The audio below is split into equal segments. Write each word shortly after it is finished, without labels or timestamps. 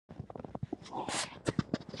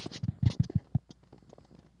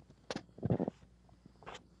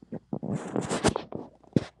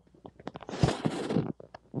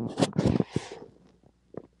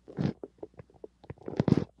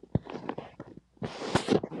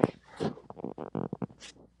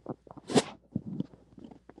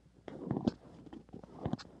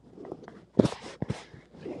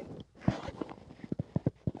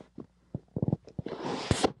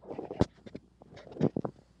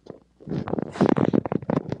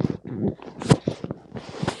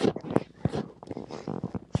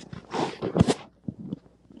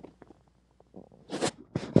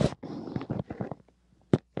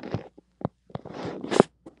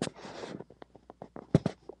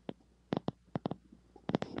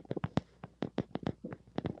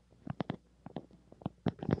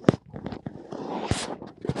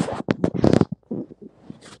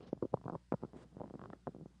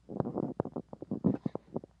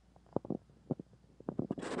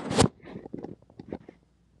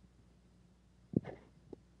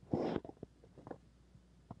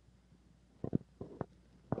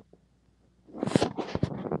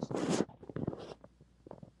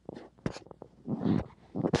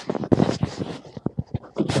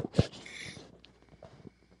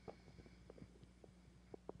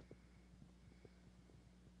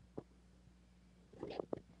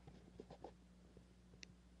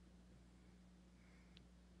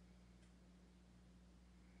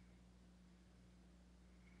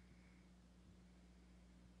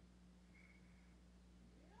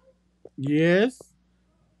Yes.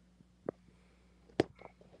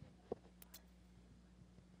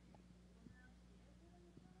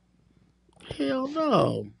 Hell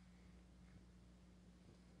no.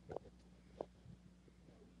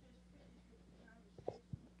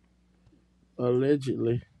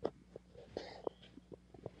 Allegedly.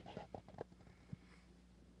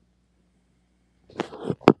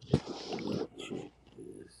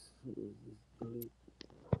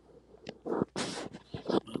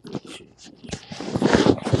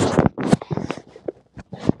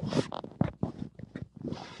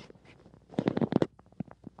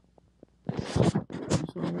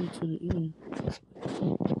 It's all the way to the end.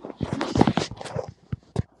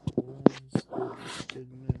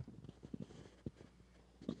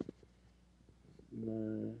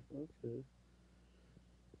 Nah, okay.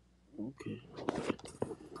 Okay.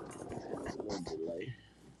 No delay.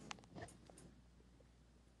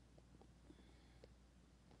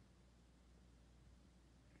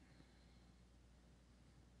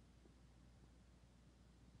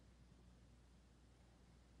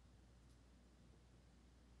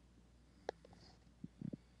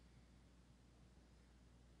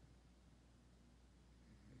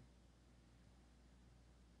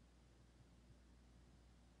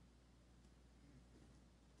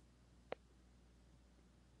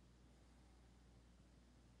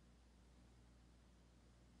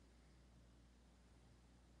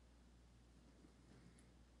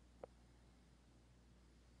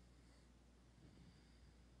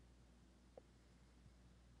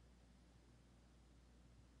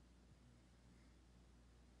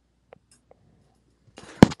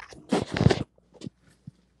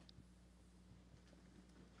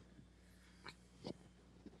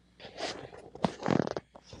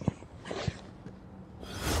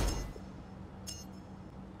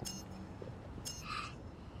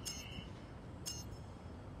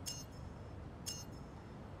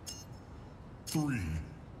 Three,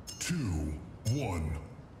 two, one,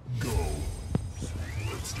 go.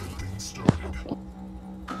 Let's get things started.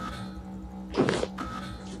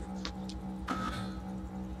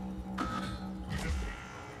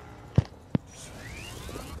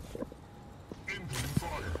 Incoming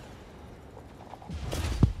fire.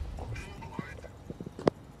 New light.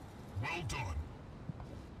 Well done.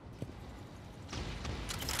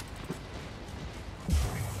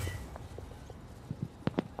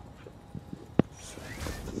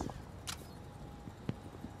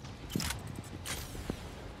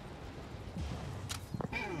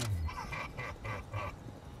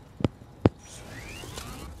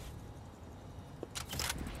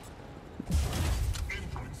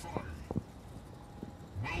 Incoming fire.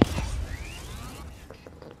 Well done.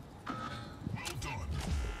 Well done.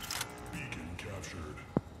 Beacon captured.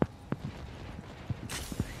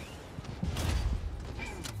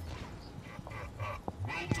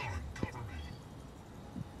 Well done. Cover me.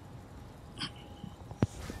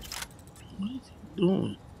 What is he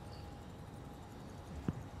doing?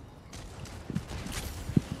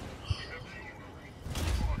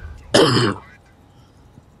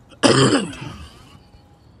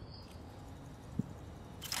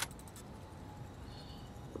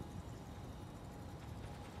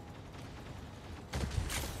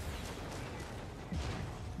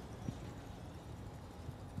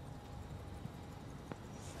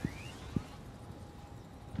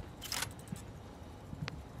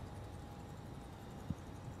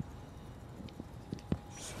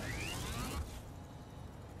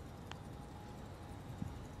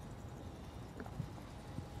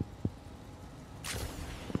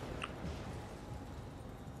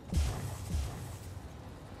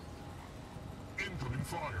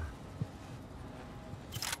 Incoming fire.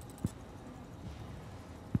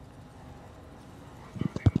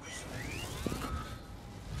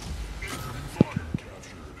 Incoming fire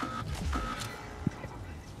captured. Cover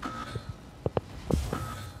me.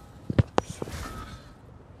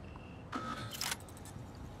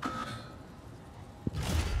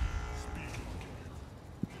 Speaking care.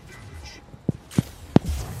 Damage.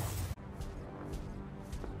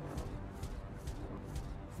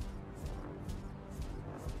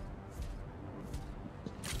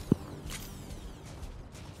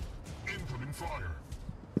 Incoming fire.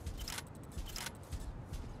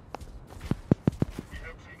 We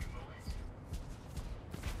have taken the lead.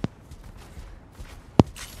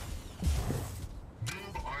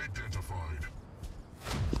 Noob identified.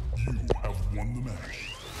 You have won the match.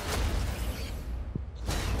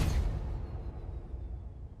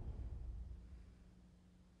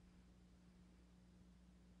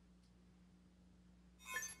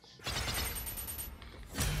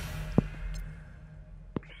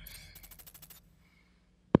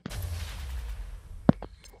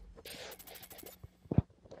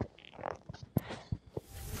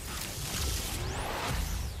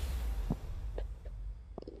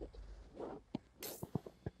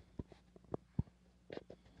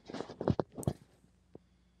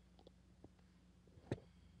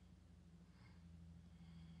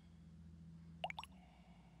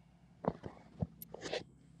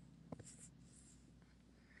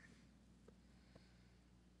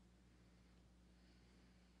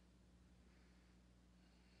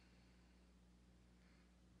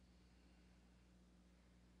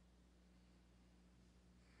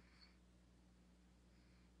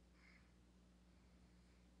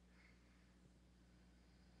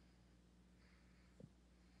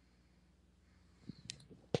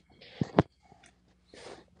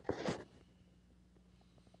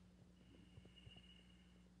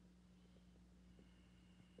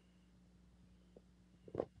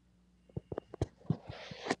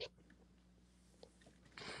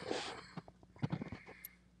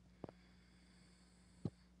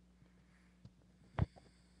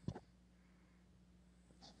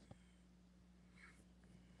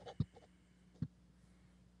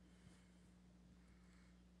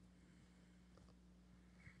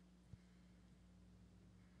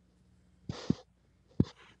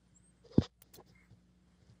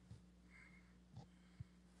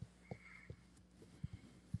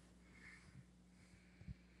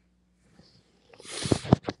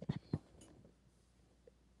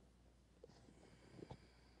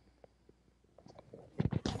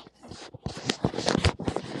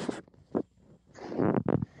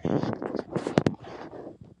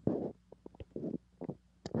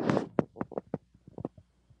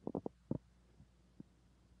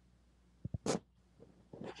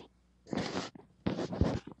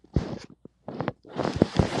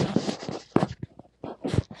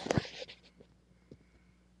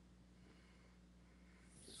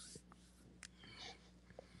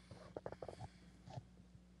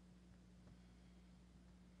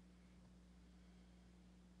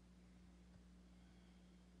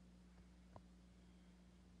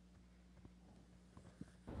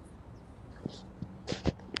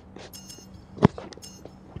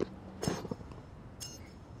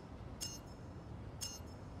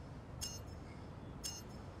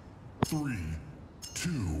 Three,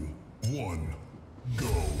 two, one,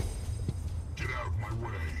 go. Get out of my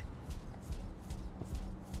way.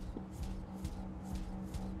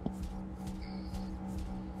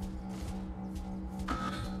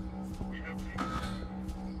 We have taken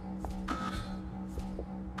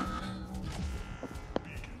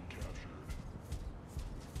beacon captured.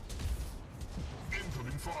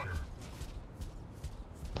 Incoming fire.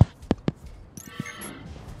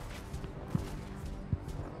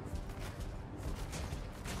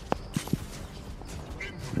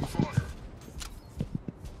 Incoming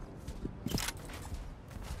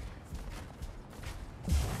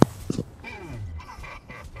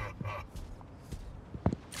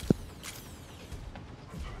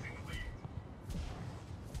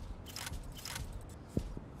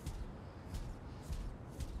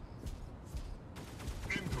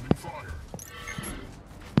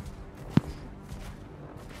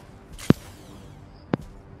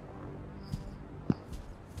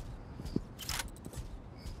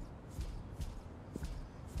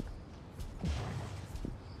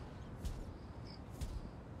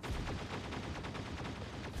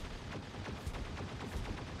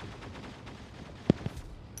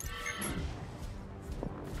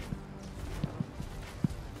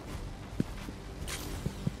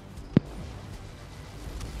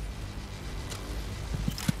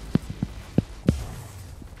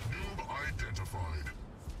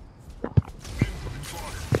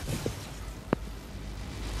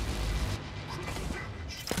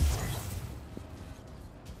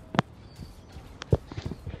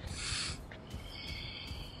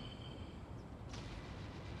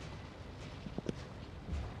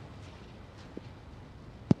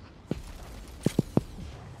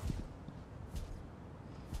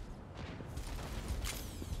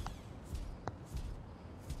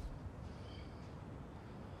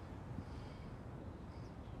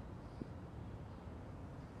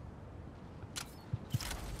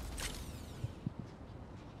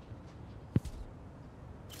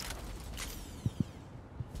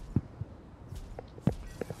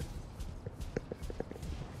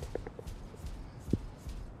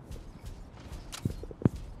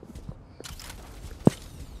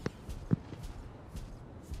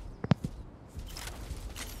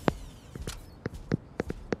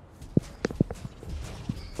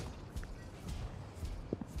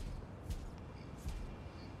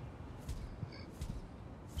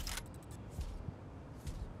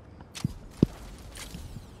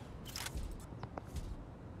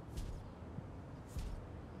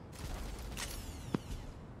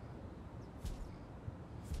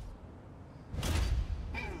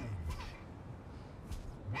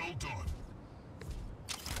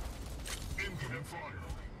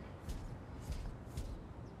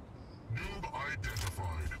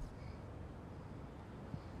Identified.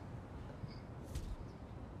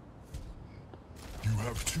 You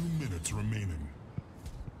have 2 minutes remaining.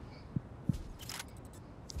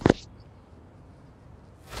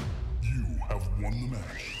 You have won the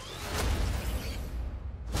match.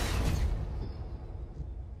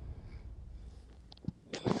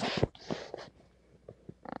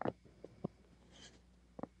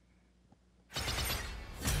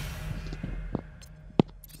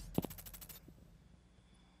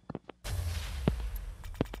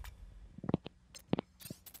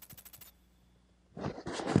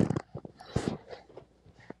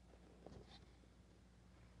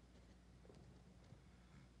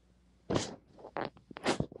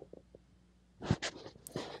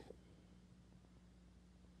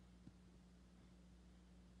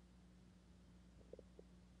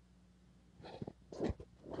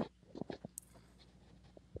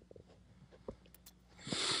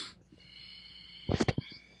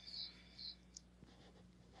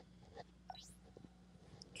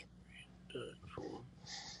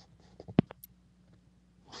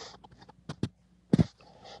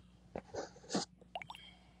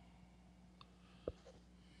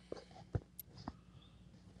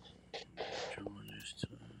 Join this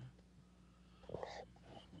time.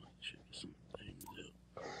 Check some things out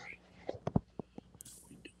first. What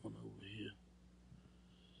we doing over here?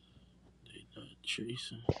 They not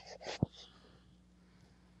chasing.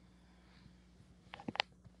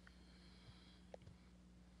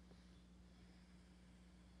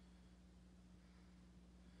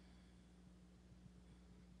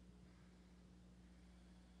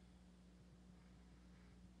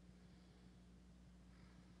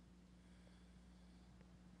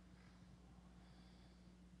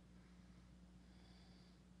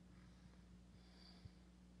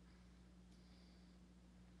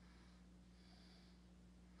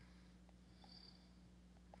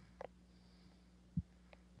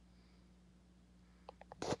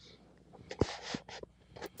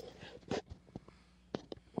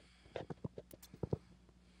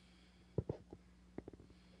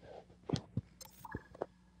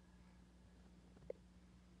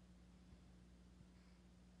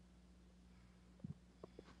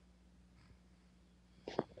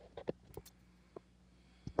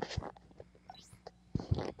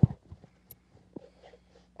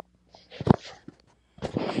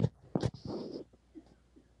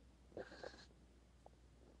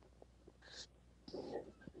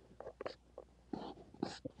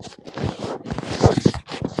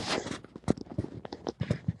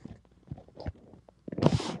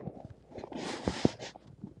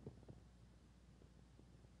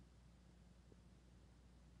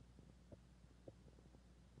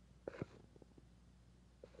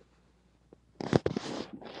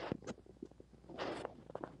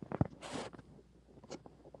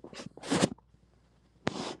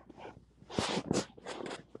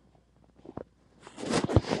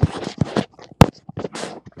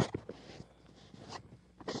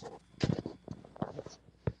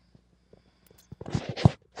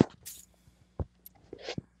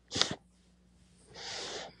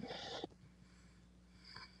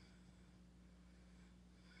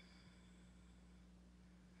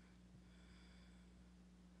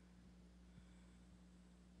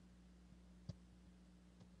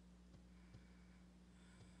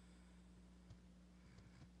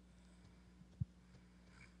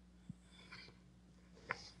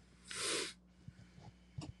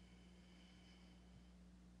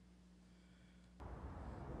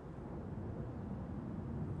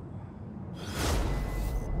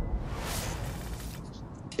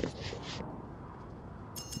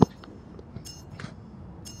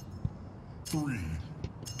 Three,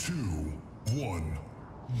 two, one,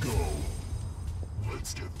 go.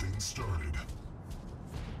 Let's get things started.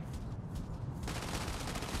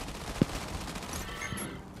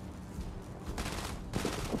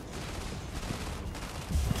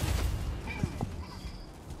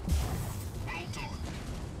 Well done.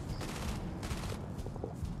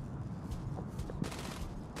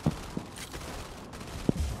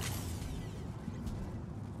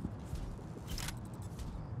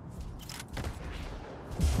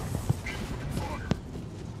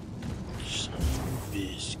 Son of a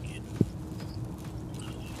biscuit.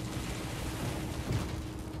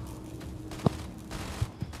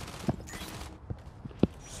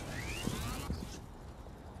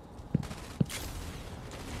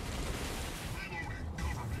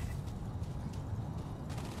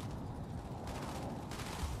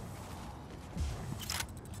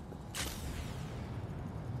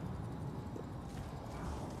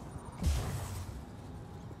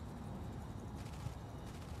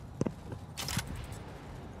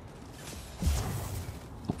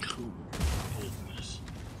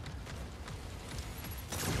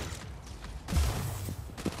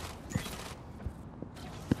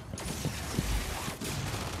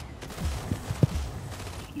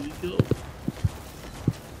 go.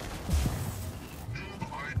 Noob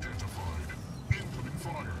identified. Incoming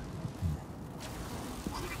fire.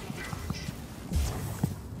 Critical damage.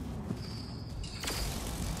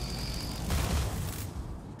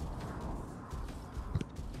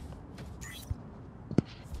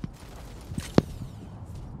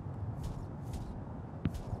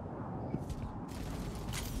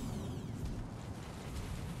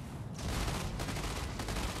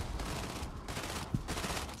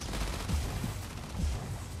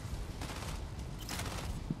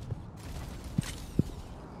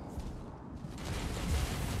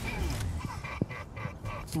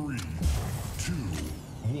 3, 2,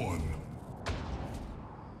 1.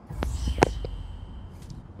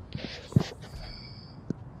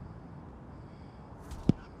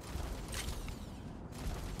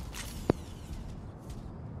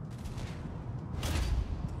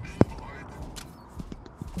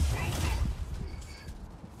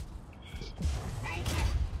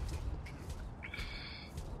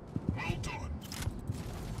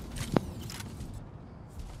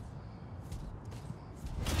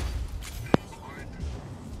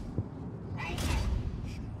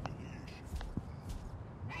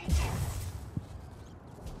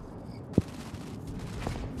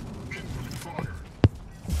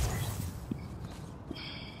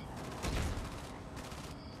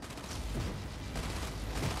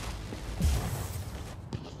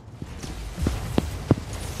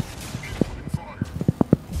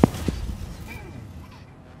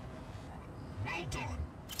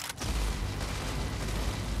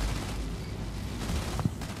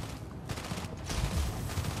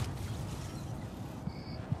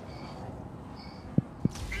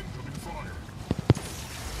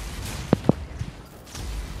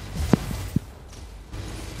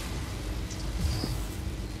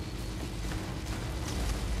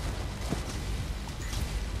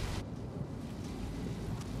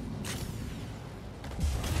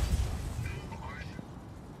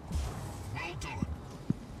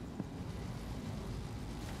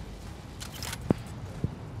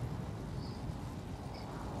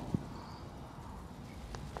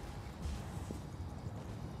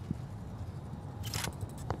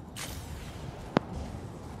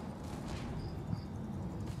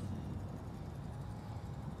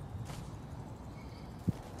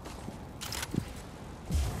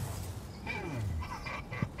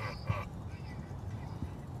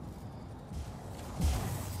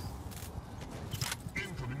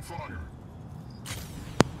 Fire.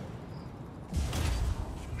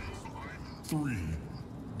 3,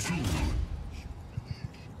 2.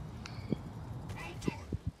 Well done.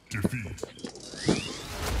 Defeat.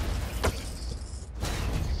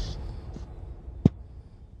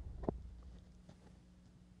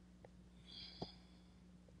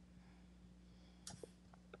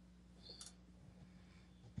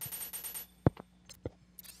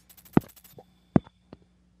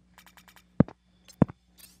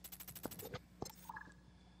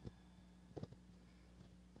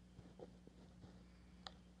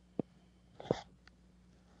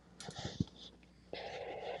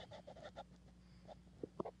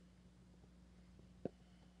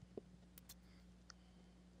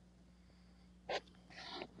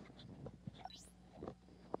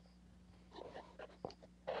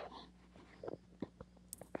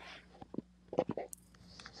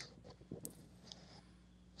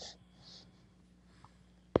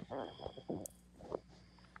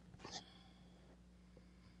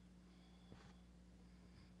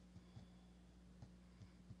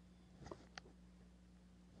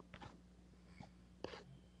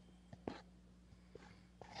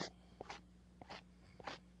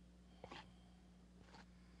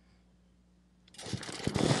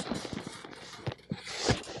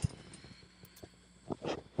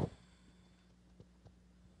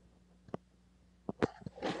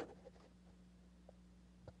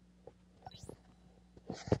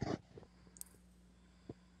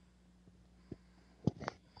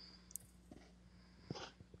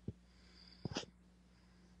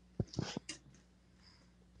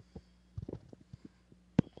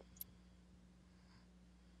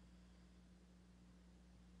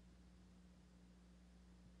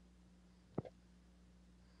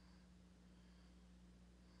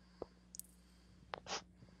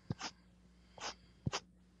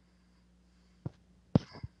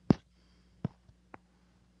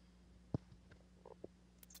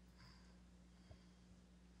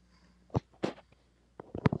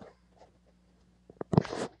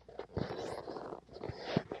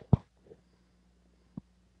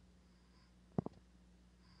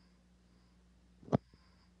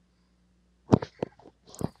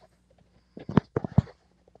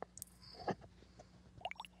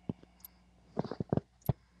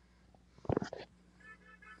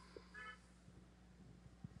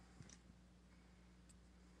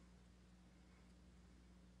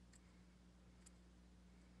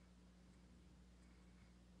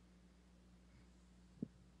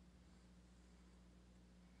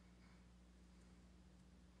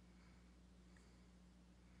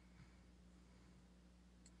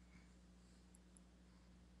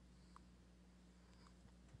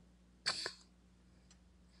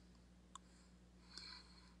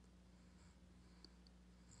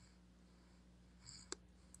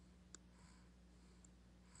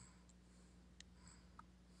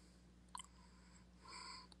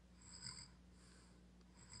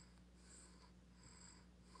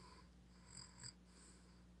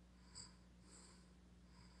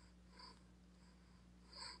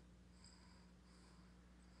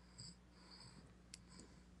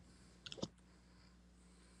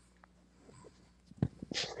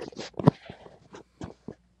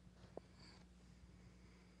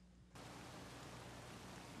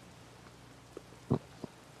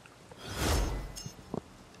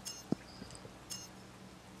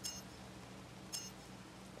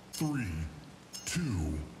 3, 2,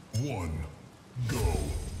 1, go.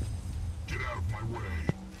 Get out of my way.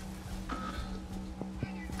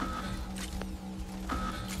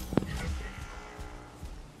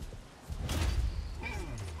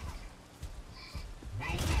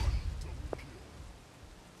 Well done.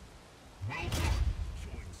 Well done.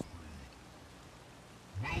 Killing spree.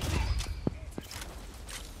 Well done.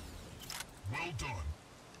 Well done.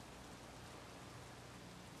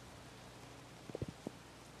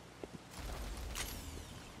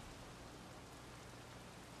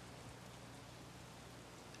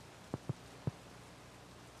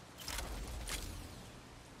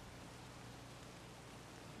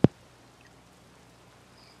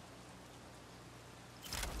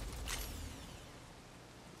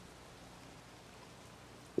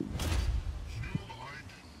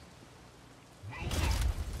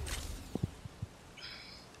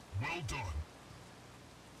 Well done.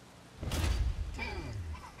 Boom.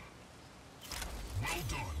 Well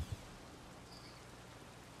done.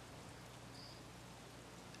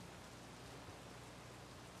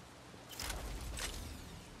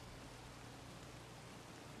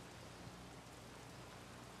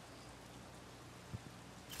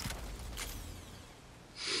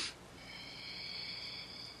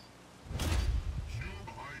 Cube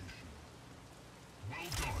ice. Well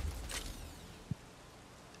done.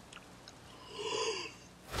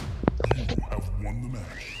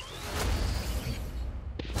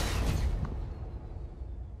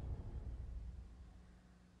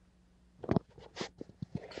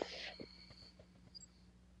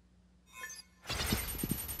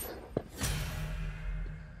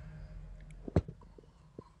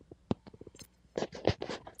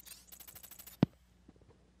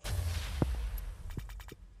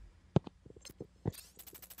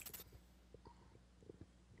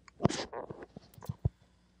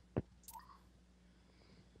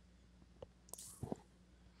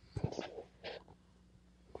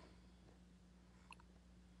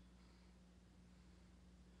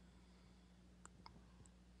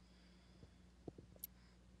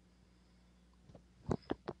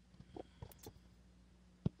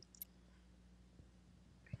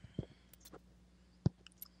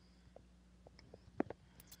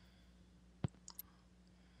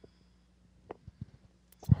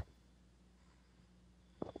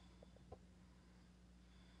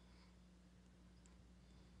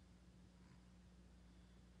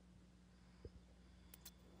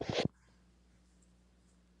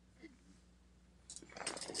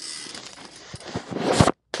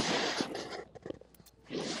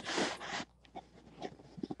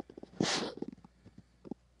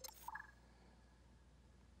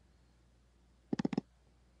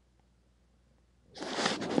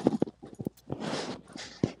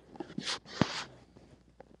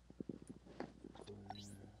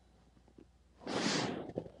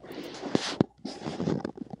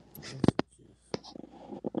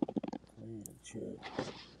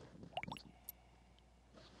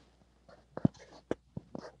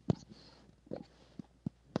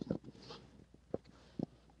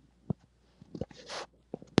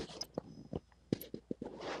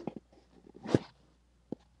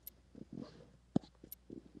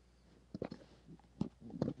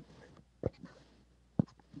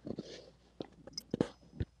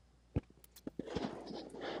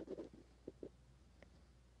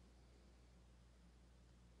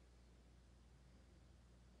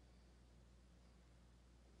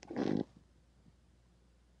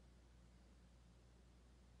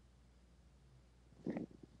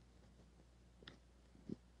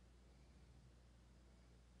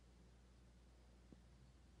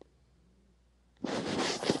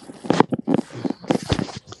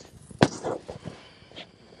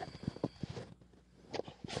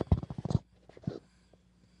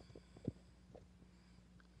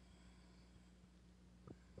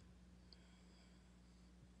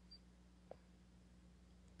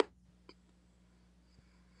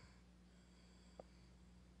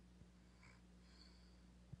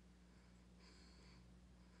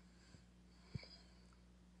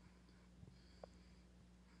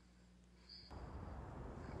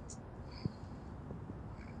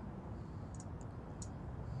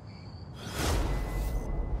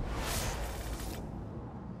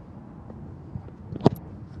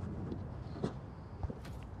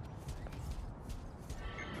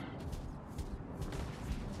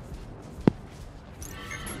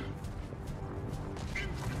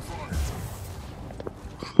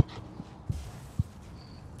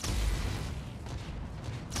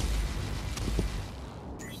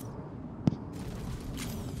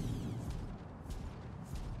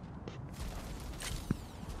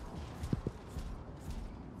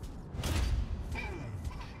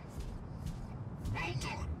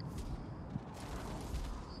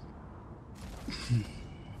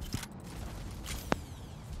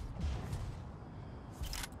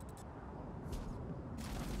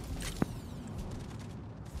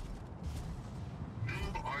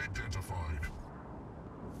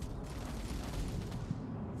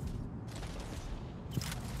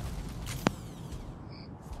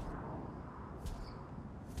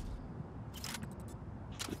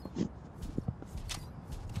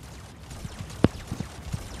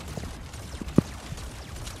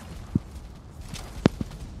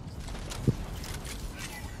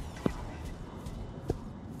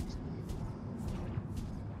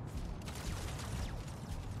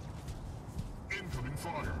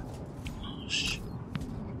 fire. Oh, shit.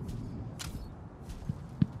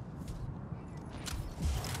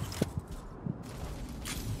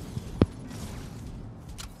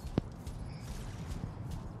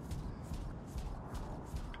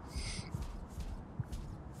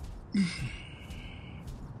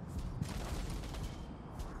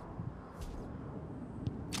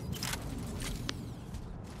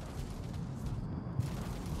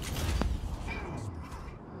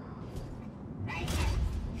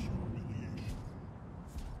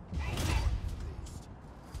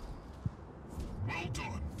 Well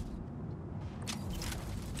done.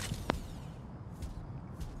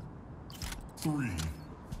 3,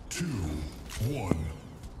 2, 1.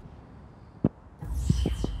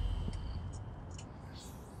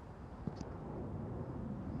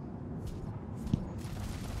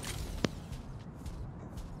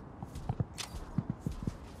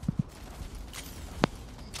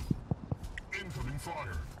 Incoming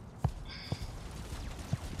fire.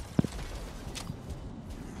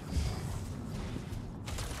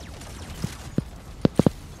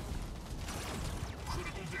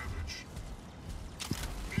 Critical damage.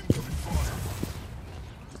 Incoming fire.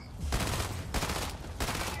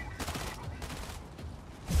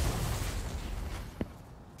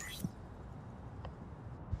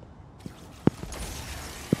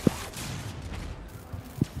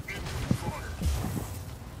 Incoming fire.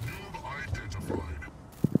 Noob identified.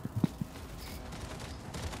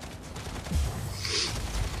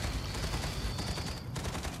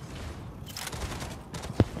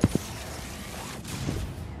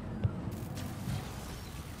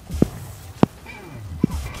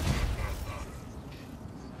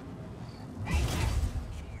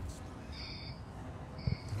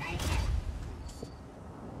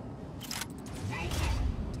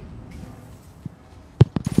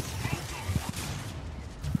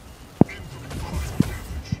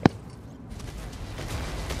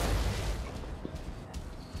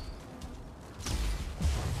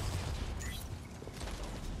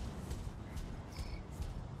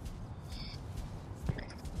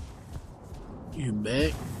 You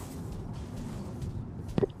back?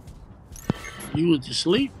 You went to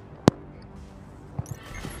sleep?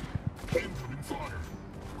 Incoming fire.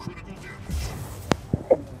 Critical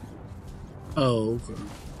damage. Oh, okay.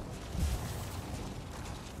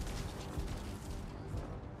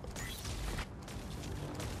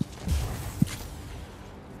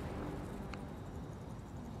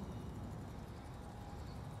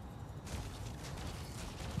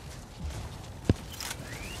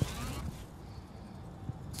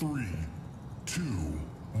 Three, two,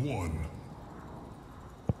 one.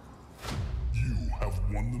 You have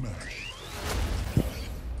won the match.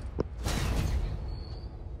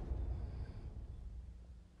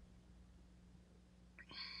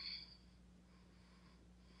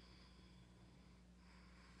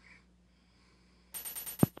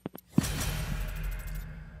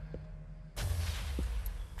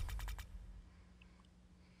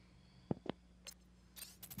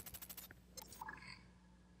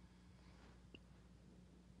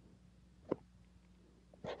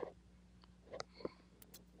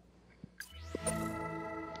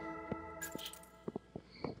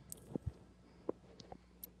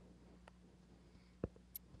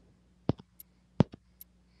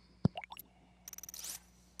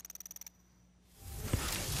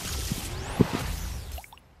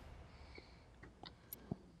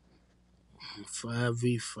 Five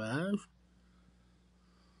v five.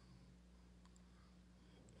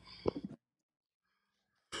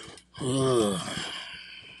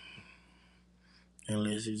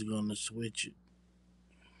 Unless he's gonna switch it.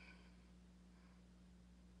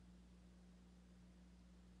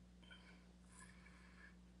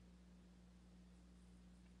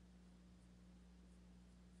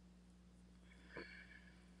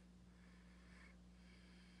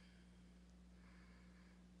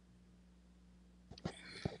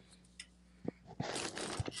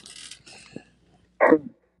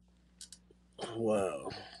 Wow.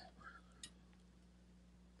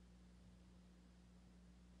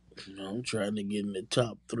 I'm trying to get in the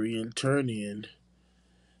top three in tourney, and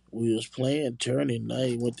we was playing tourney. Now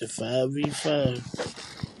he went to 5v5.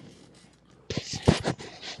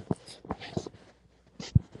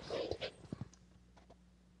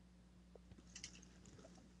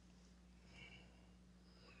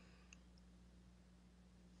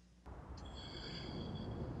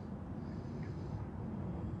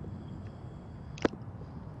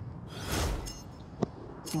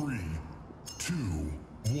 3, 2,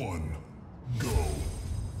 1. Go.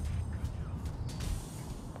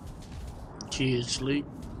 Kids sleep.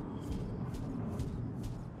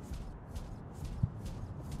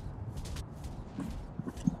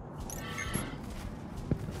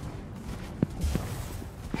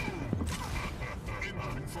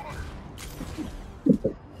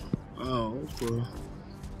 Oh, okay.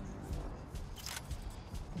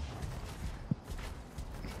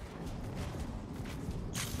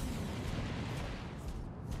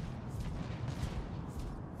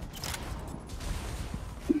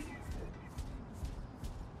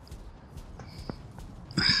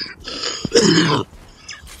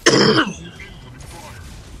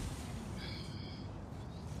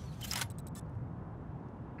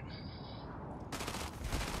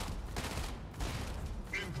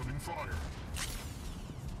 Incoming fire.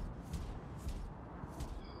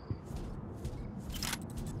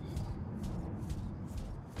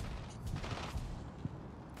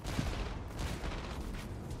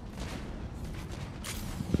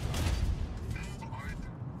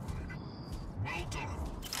 Well done.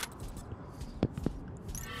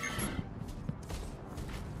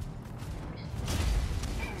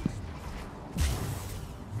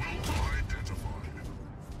 Identified.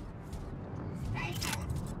 Well done.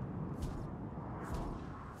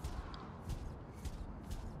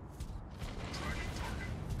 Tracking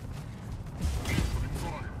target. Incoming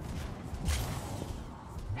fire.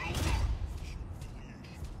 Well done. Well done.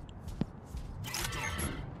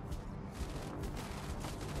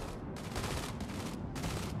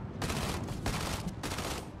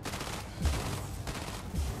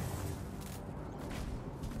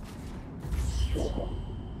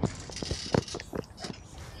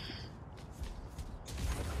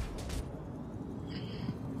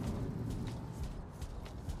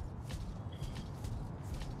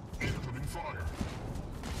 Incoming fire.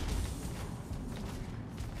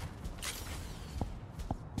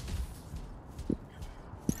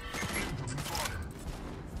 Incoming fire.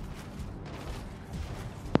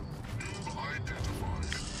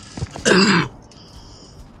 Identified.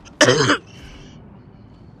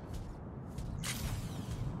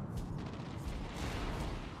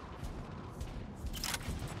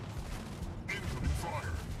 Incoming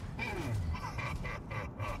fire. Boom.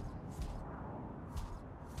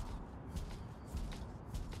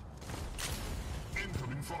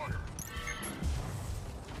 Incoming fire.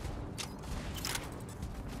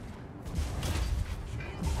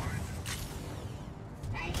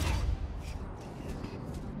 Well done.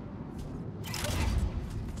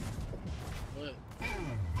 What?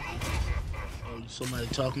 Oh, somebody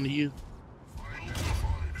talking to you?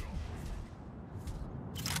 Identified.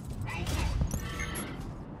 Well done.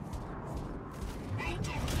 Well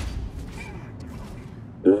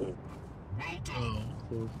done. Well done. Oh,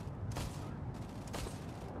 cool.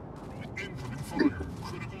 Incoming fire.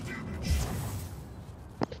 Critical damage.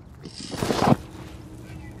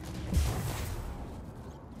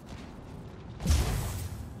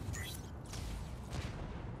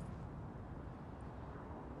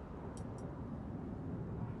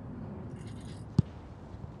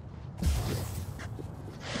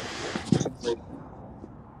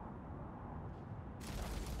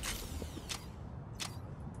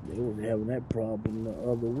 They was having that problem the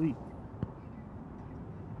other week.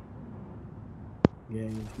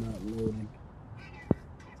 Game's not loading.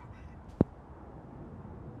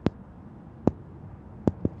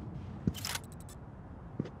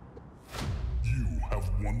 You have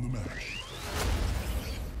won the match.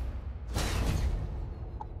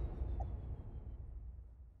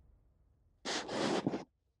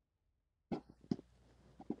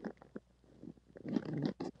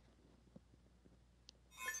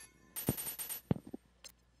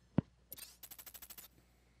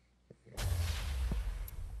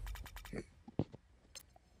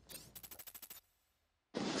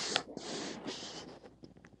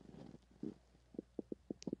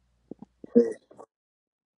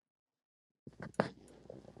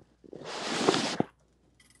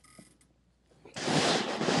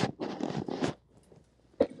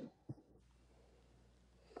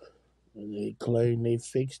 And they claim they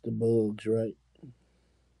fixed the bugs, right?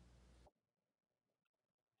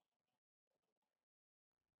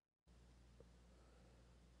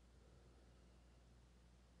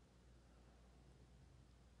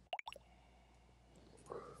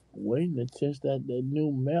 Waiting to test out that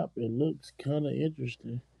new map. It looks kind of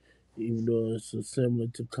interesting, even though it's similar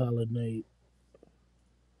to Colonnade.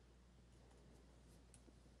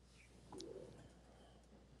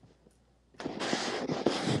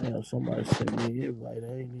 Damn, somebody sent me an invite.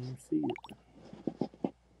 I ain't even see it.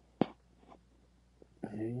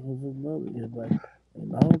 Here's another invite.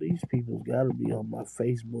 And all these people's got to be on my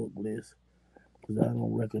Facebook list because I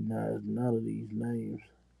don't recognize none of these names.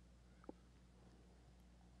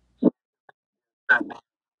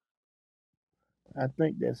 I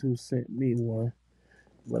think that's who sent me one,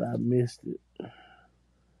 but I missed it.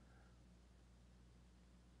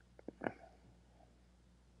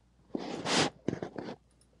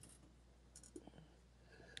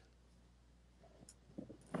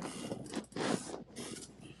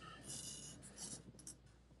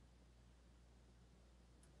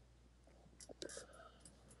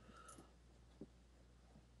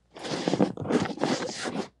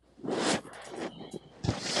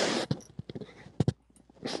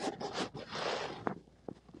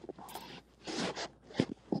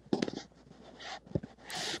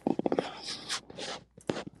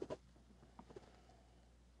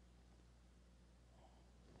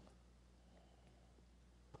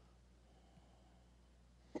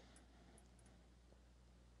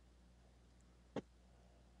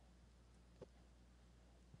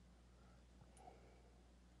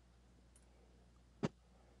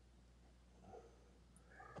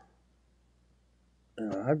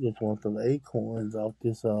 I just want the acorns off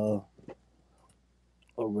this arena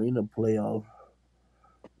playoff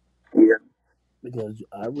because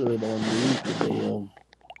I really don't need the damn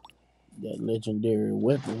that legendary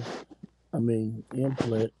weapon. I mean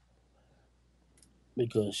implant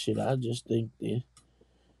because shit. I just think the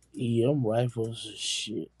EM rifles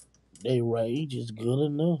shit. They range is good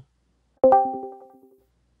enough.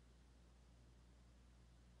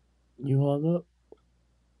 You hung up?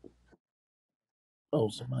 Oh,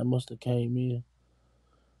 somebody must have came in.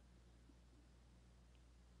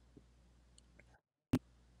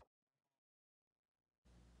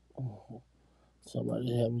 Oh,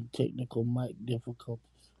 somebody having technical mic difficulties.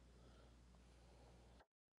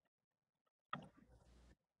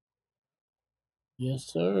 Yes,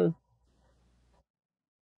 sir.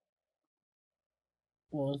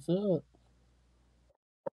 What's up?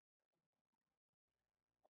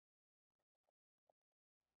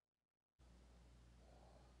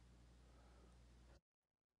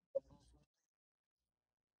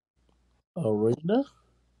 Arena?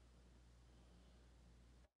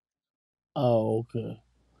 Oh, okay.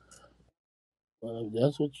 Well, if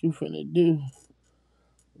that's what you finna do,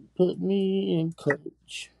 put me in,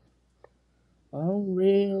 coach. I'm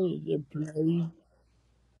ready to play.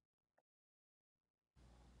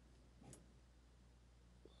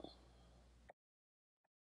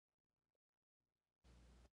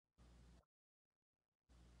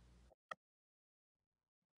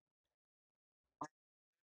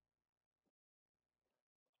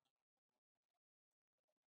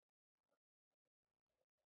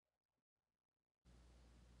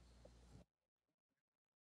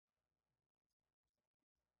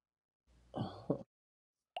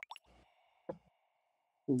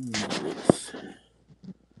 Yes.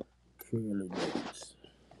 Curly Davis.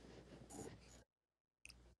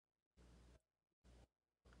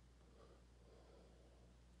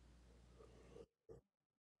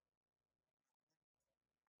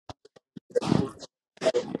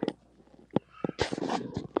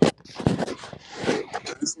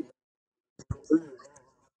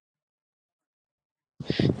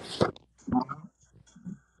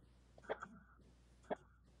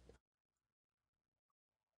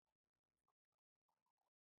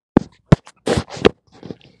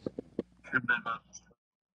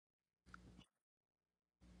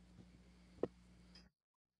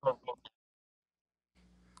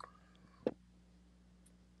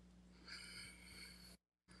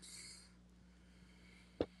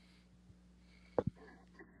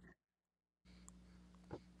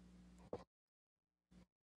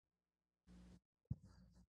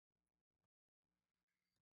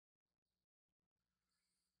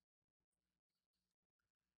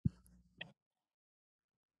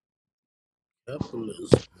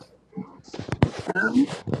 Capitalism.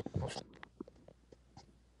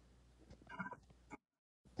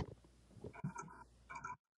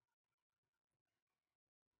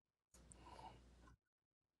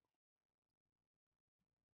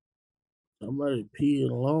 Somebody peeing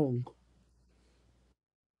along.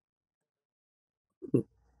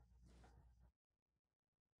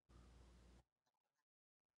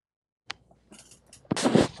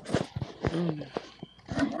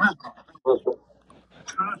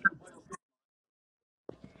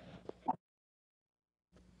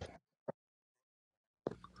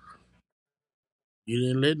 You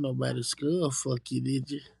didn't let nobody skull fuck you,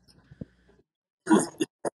 did you?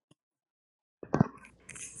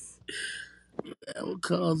 That would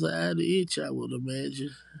cause an eye to itch, I would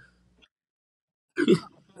imagine.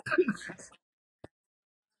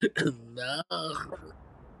 No,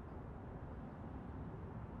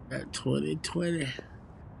 at 2020.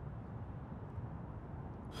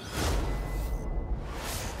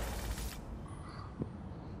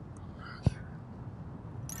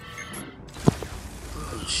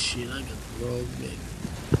 Oh shit, I got the wrong back.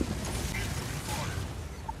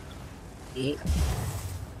 Yep.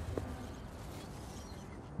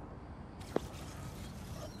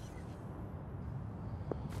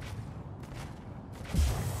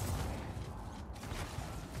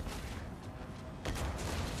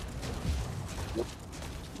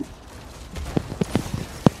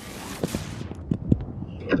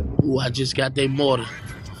 Ooh, I just got that mortar.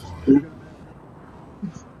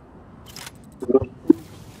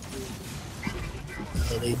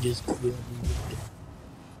 They just killed me with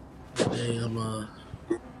the damn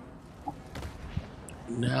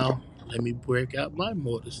now let me break out my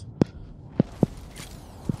mortars.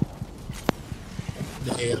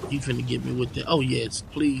 Damn, he finna get me with that. Oh yes,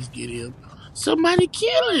 please get him. Somebody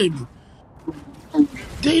kill him.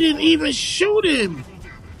 They didn't even shoot him.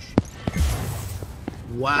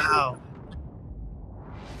 Wow.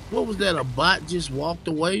 What was that? A bot just walked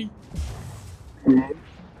away? Incoming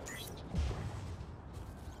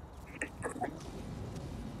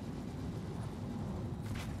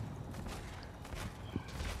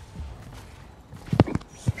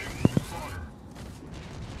fire.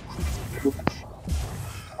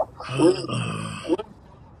 Critical damage.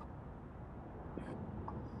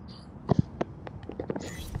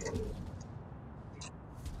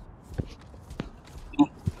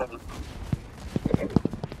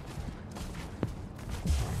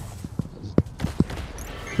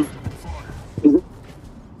 Incoming fire.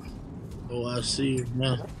 Oh, I see it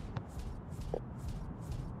now.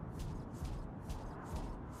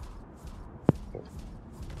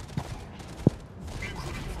 Incoming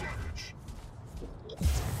damage.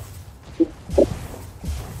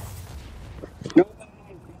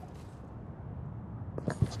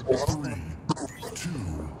 3, 2,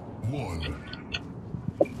 1.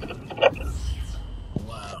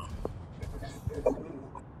 Wow.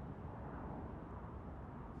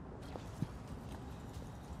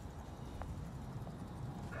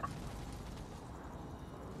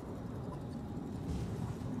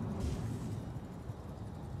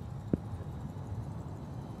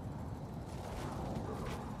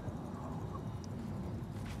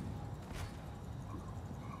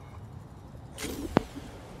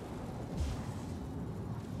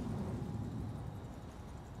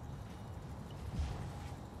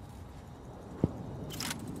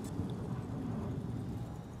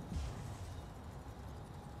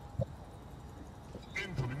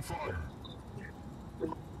 Incoming fire.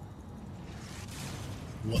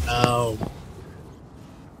 Wow.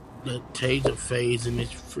 That taser phase in this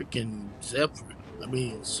freaking Zephyr. I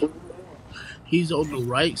mean, he's on the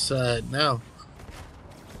right side now.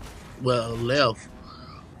 Well, left.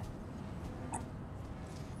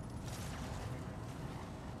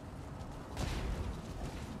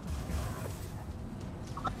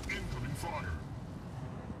 Incoming fire.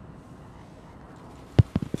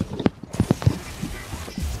 Critical damage.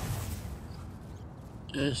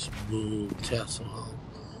 That's bull tassel.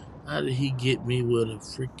 How did he get me with a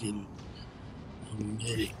freaking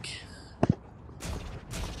medic?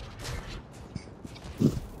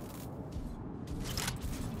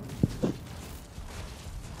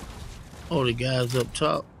 Oh, the guy's up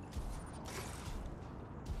top.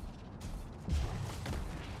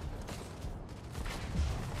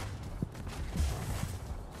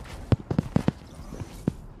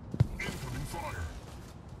 Incoming fire.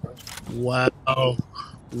 Wow.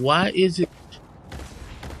 Why is it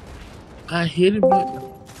I hit him with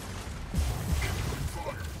Incoming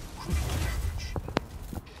fire. Critical damage.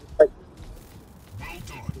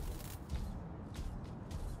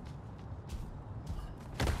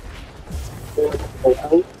 Well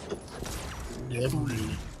done.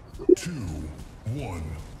 definitely 3, 2, 1.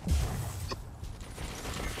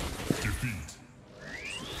 Defeat.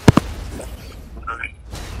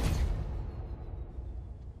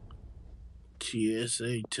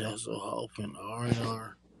 TSA Tasselhoff and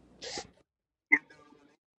R&R.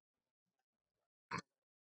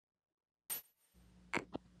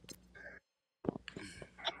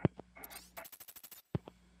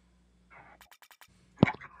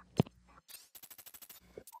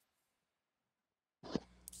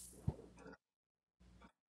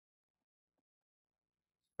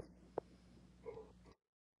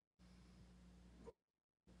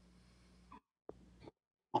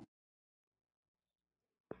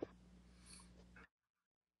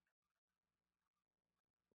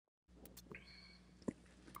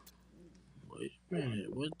 Wait a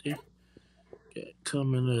minute, what they got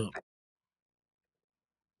coming up?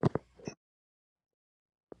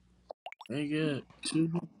 They got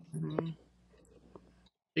two.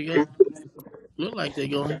 They got look like they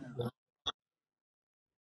gonna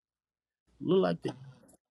look like they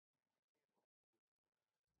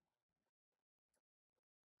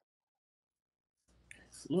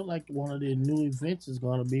look like one of their new events is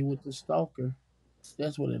gonna be with the stalker.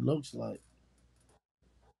 That's what it looks like.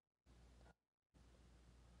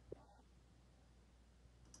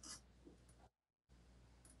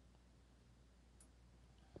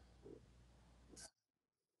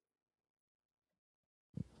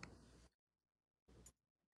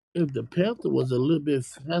 If the Panther was a little bit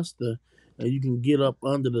faster and you can get up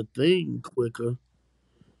under the thing quicker,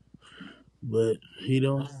 but he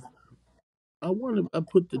don't. I wonder. I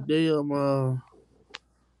put the damn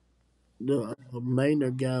the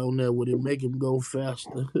Maynard guy on there. Would it make him go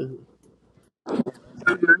faster?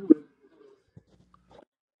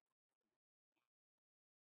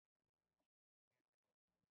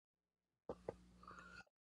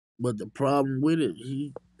 But the problem with it,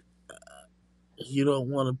 You don't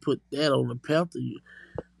want to put that on the Panther. You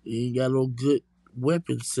ain't got no good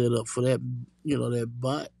weapon set up for that. That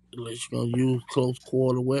bot unless you're gonna use close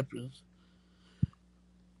quarter weapons.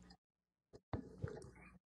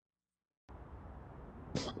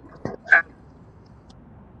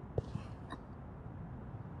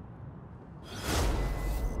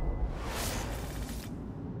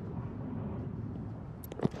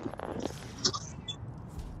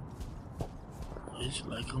 It's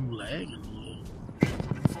like I'm lagging a little.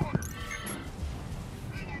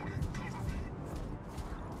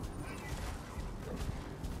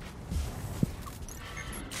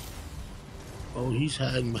 Oh, he's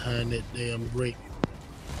hiding behind that damn break.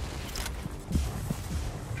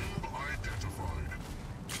 Identified.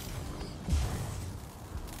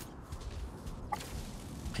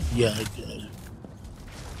 Yeah, I got it.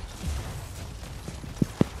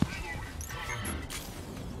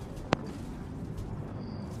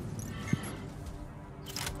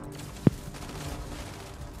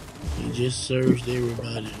 He just surged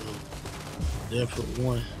everybody there for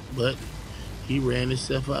one, but he ran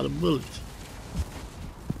himself out of bullets.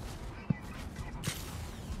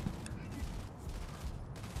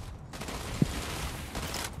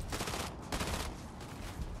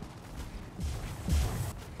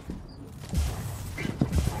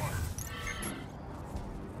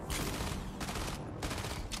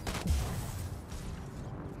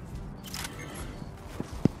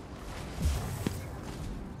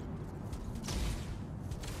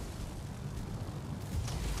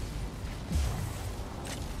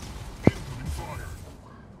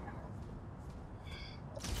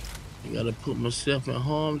 I gotta put myself in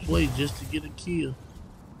harm's way just to get a kill.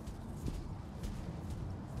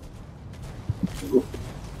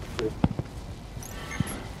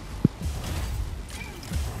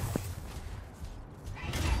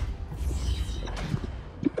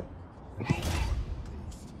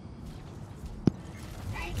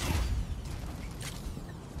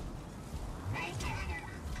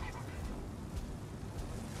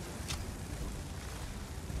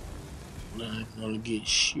 Now I'm gonna get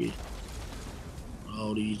shit.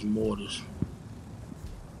 All these mortars.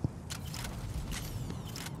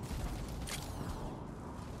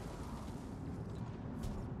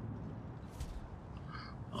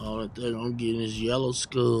 All that thing I'm getting is yellow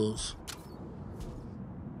skulls.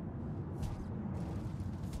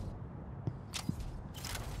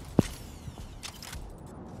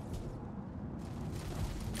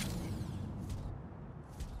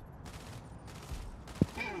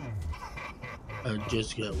 I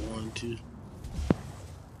just got one, too.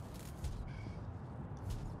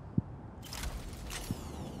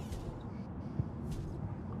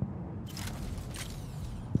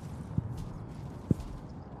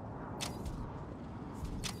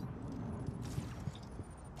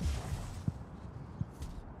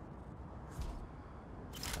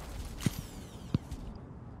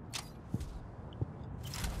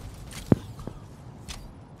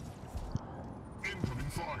 Incoming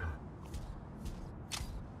fire.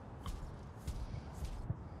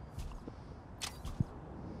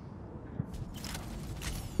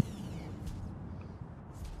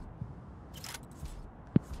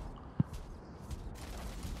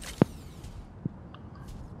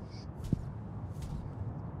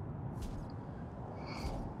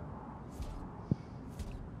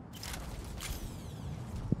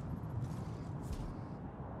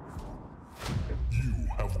 You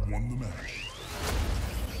have won the match.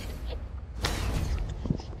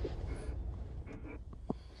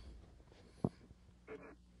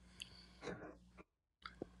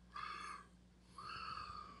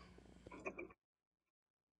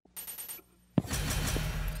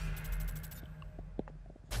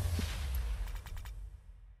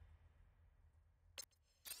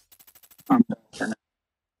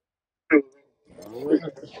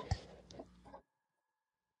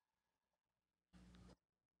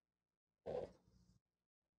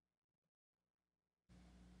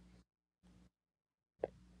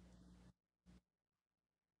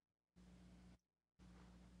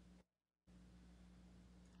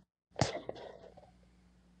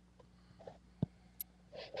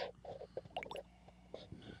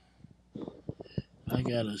 I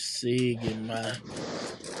got a SIG in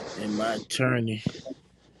my tourney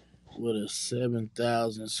with a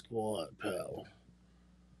 7,000 squad power.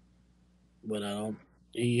 But I don't.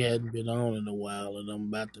 He hadn't been on in a while, and I'm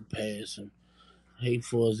about to pass him. Hate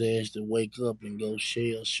for his ass to wake up and go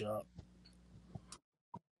shell shock.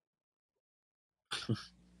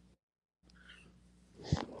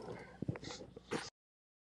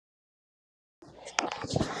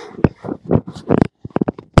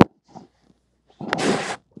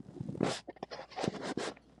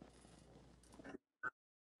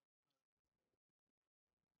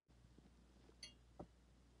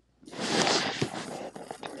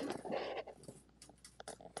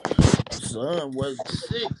 son wasn't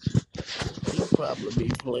sick, he probably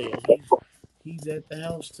be playing. He's at the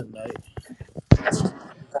house tonight.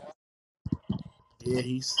 Yeah,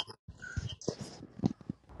 he's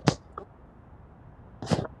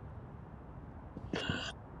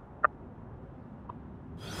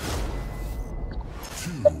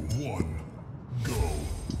 2, 1, go.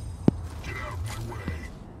 Get out of my way.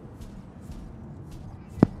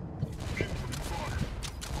 Incoming fire.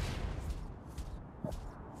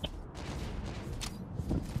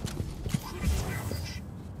 Critical damage.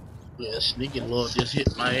 yeah. Sneaky Lord just hit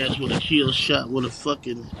my ass with a kill shot with a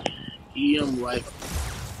fucking EM rifle.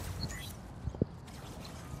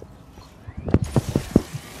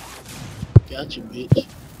 Gotcha, bitch.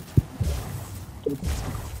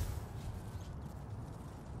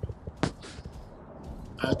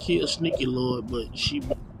 I killed Sneaky Lord, but she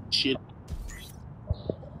shit.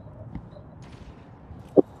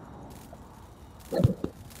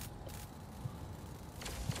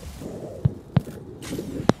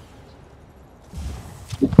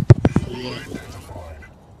 Enemy Yeah. identified.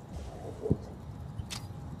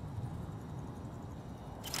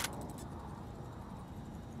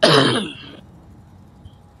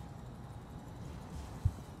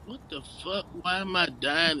 What the fuck? Why am I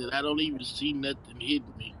dying and I don't even see nothing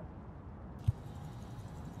hitting me?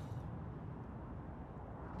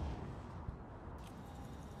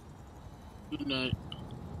 Good night.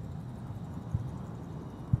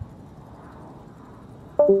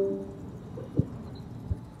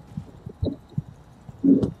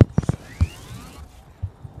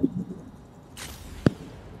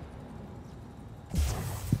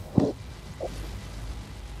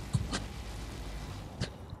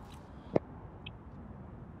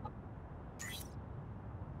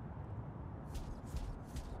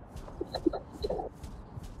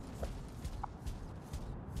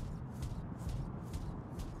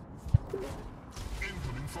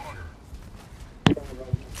 Incoming fire.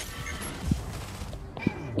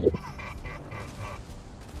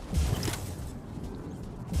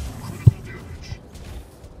 Critical damage.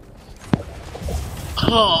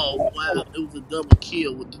 Oh wow, it was a double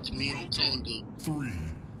kill with the Tamina Well done. Tango. 3,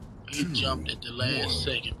 He 2, jumped at the last 1.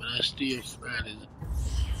 second, but I still fried his.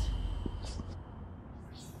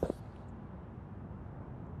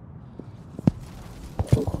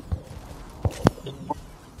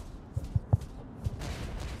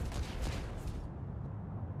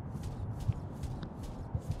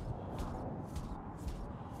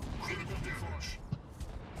 Critical damage.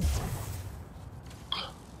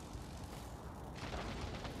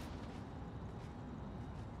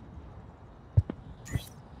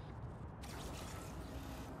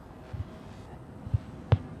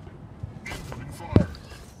 Incoming fire.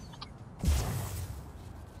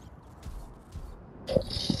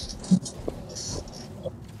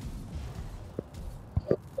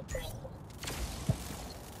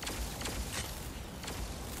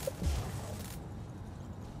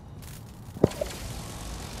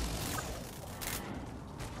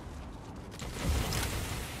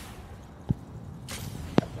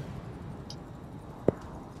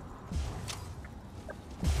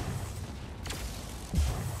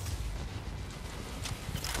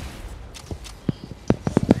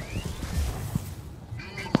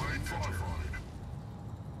 New identified.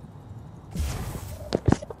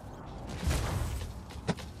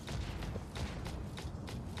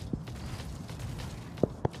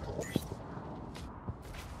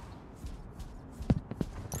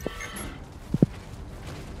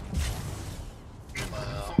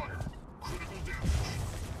 Incoming Wow. fire. Critical damage.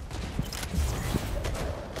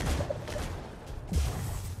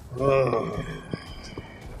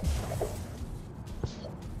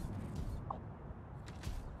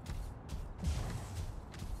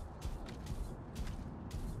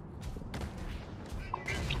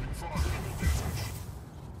 Incoming fire. Critical damage.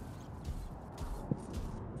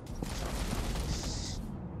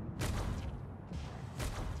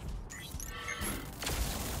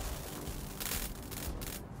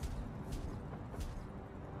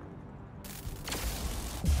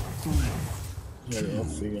 3, Yeah, 2, I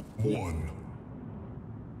figured it. 1.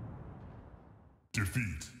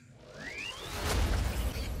 Defeat.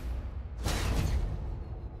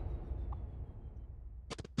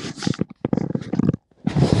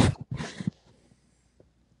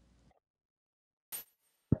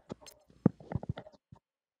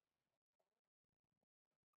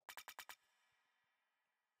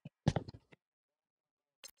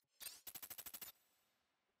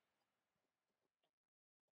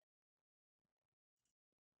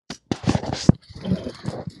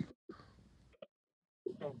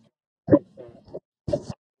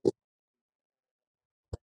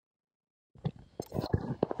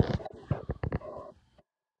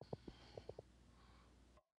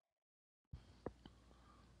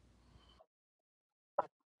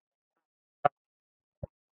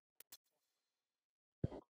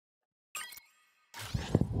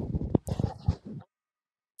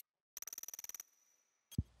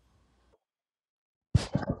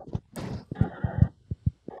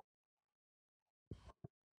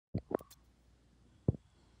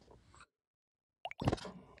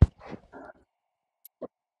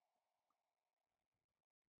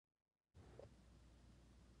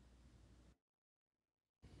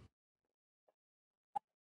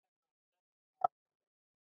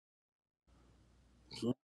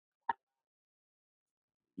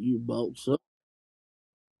 You bought some?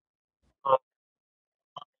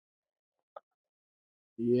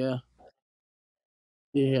 Yeah,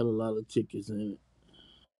 it had a lot of tickets in it.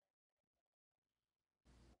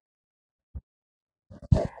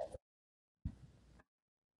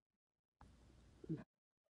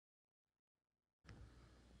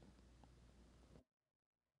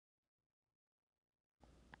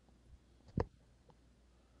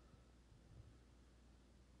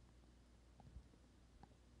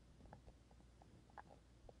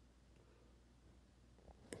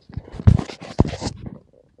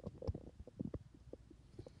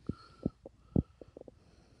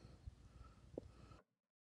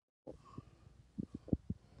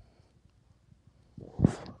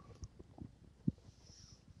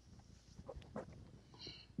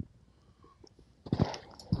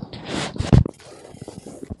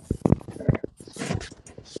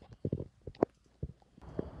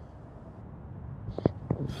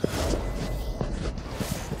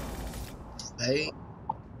 Hey,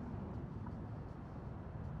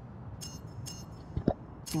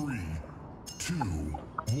 3, 2,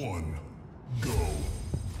 1, go.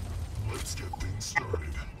 Let's get things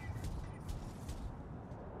started.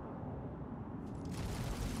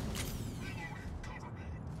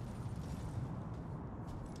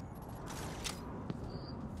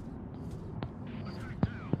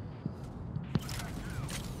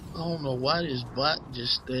 I don't know why this bot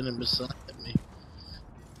just standing beside me.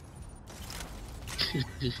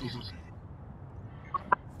 Yeah.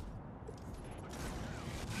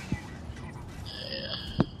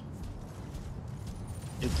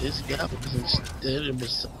 If this guy wasn't standing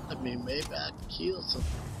beside me, maybe I could kill some.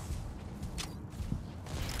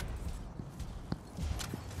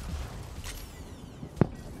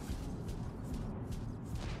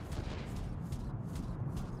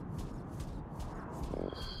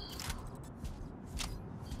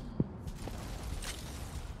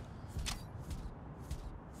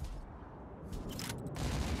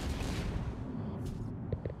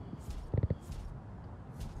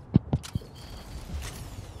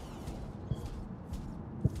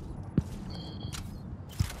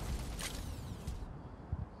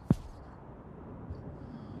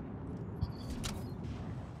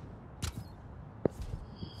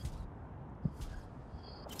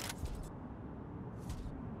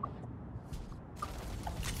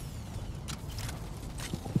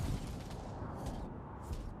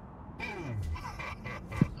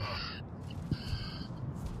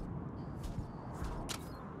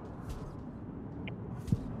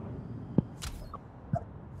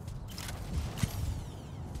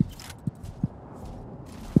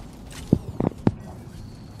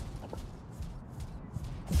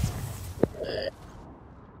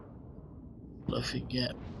 Fluffy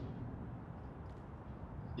gap.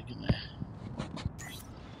 Look at that.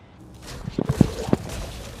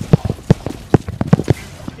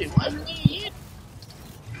 Hey, why didn't he hit?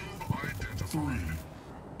 3,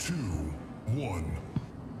 2, 1.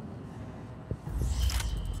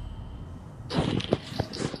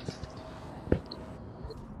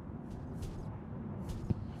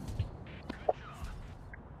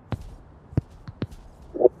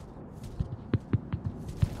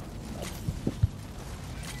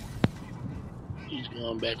 He's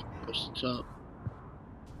going back across the top.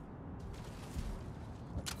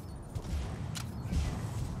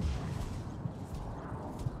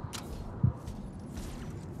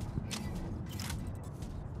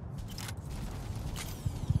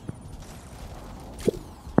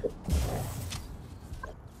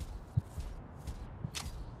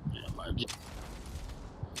 Yeah, my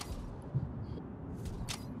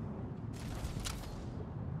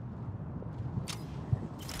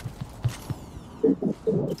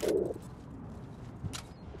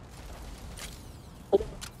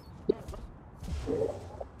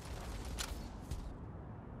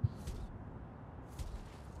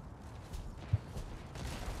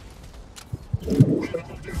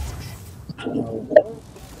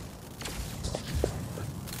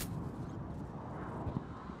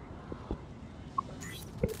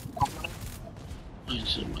find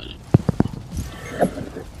somebody.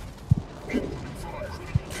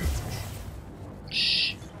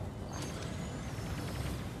 Shh.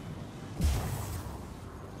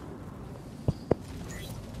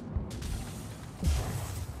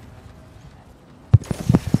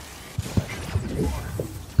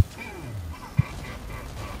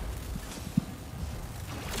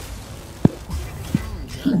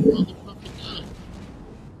 God, motherfucker done.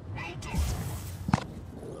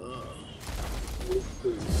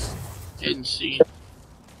 Didn't see him.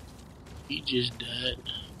 He just died.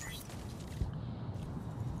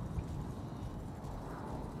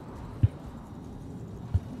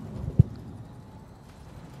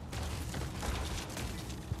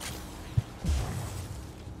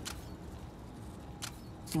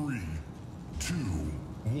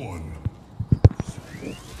 one.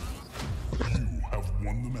 You have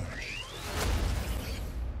won the match.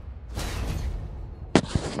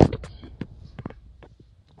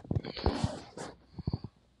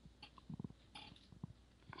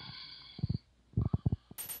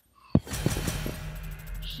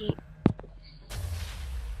 Shit.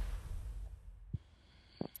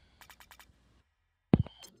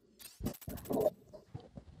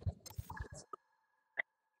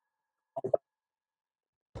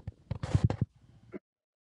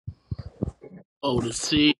 Oh, the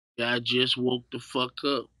sick guy just woke the fuck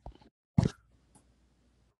up.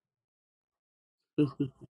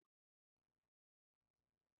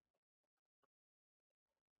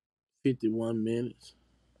 51 minutes.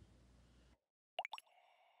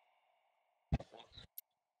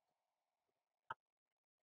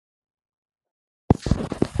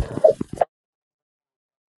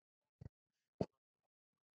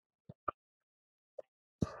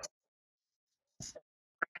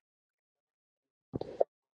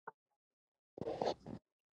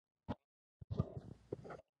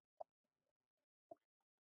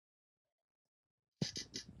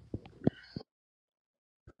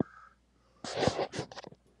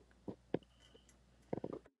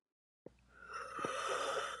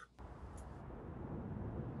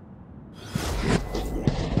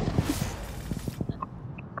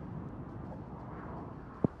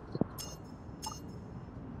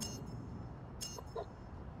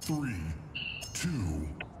 Three, two,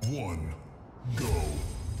 one, go.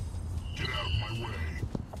 Get out of my way.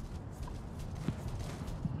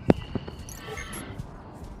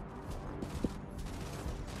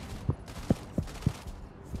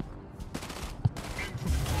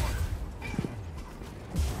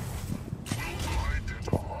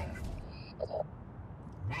 Identified.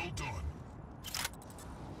 Well done.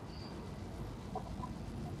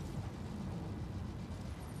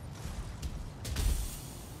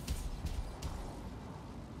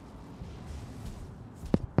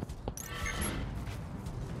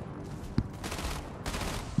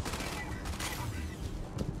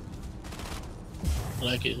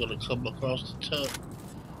 Like it's gonna come across the top.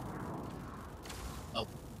 I was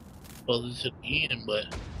close to the end, but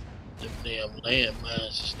them damn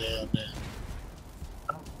landmines is down there.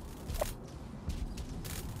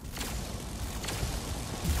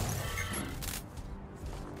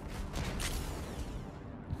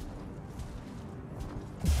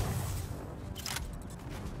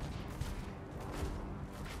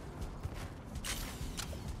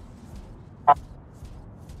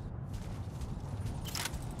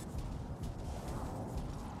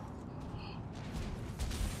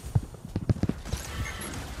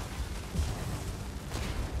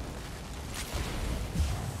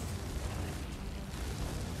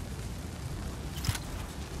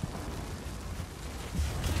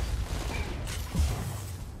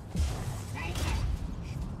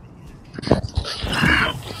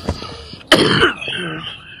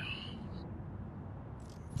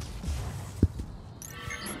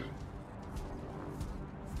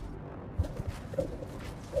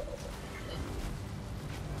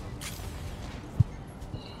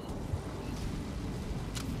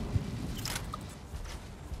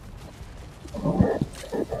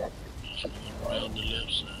 Just going around the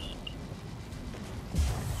left side.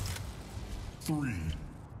 Three,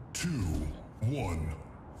 two, one.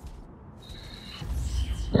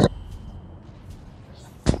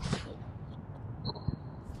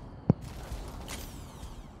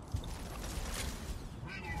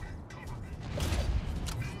 Reloading, cover me.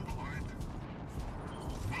 New behind.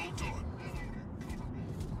 Well done. Reloading, cover me.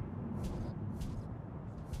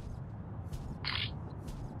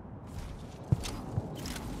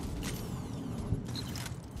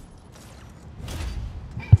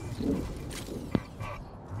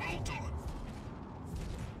 Well done.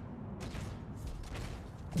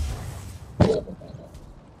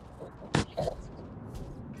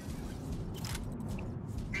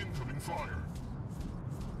 Incoming fire.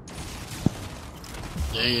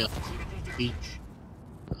 Damn. Critical He- damage.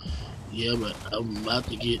 Yeah, but I'm about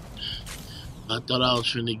to get. I thought I was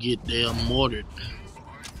finna get damn mortared.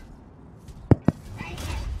 Well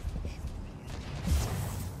done.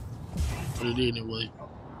 But it anyway.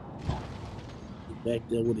 Back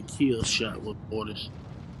there with a kill shot with mortars.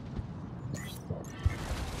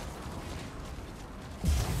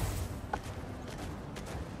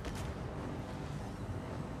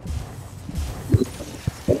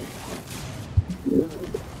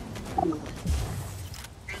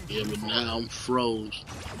 Yeah, but now I'm froze.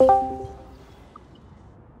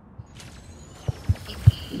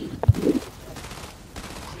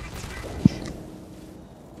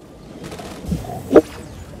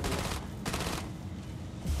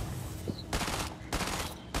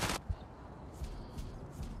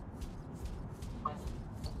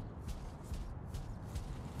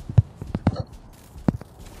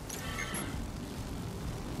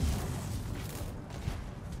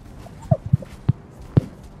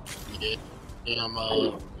 Yeah, damn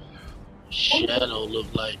shadow look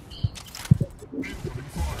like Incoming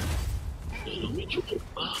fire. they don't be trying to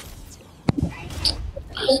fuck.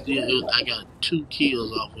 I got 2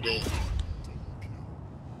 kills off of that. Double kill.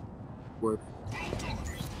 Worth Well done.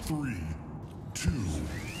 3, 2,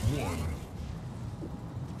 1.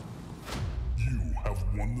 You have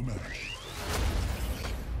won the match.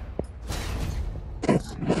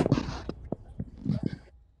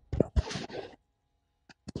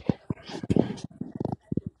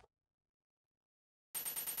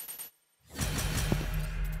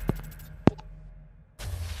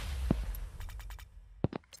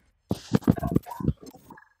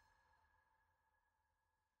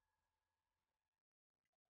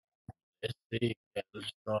 Let's see. Let's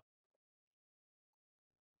start.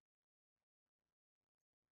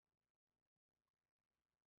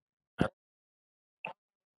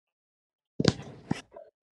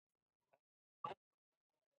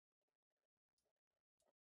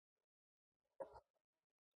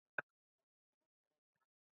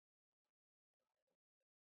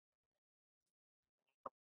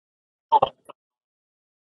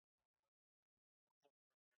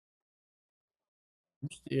 I'm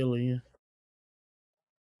still in.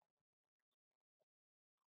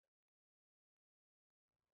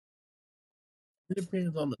 It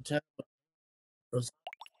depends on the time. Of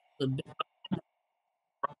the day.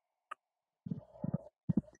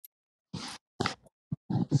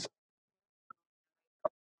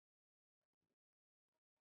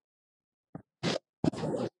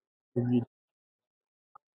 If you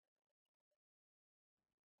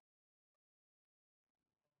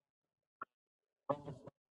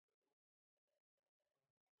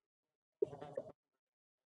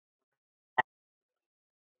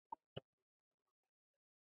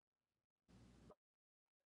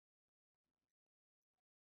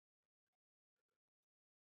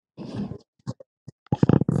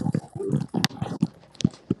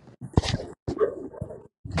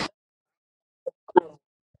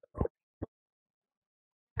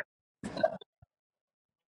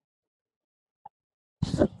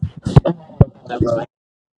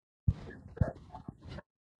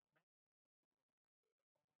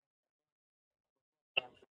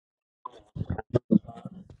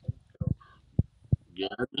yeah,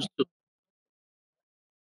 I just took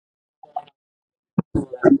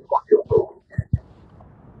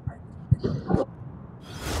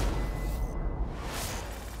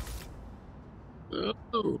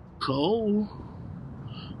Cole.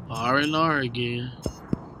 R&R again.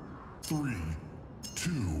 3,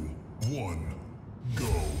 2, 1. Go.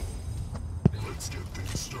 Let's get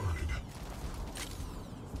things started.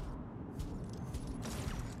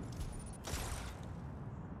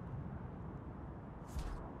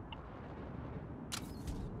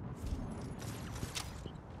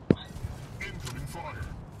 Incoming fire.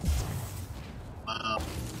 Wow.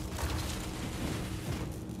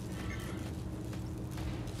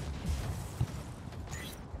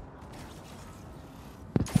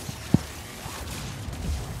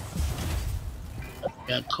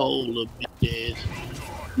 Got Cole a big ass. Incoming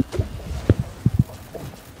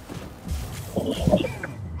fire.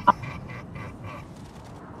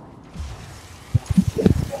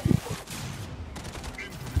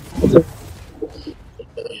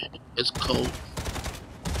 It's Cole.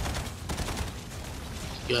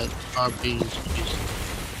 He got carbines. Incoming fire.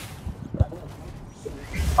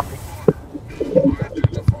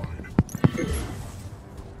 Identified.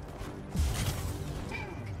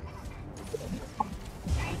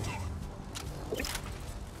 Well done. Denied. Well done.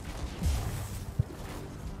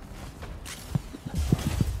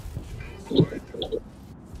 Incoming fire.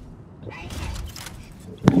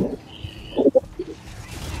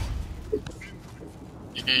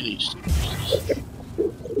 And he's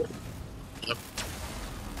yep.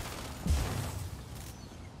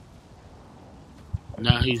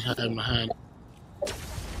 Now he's hiding behind.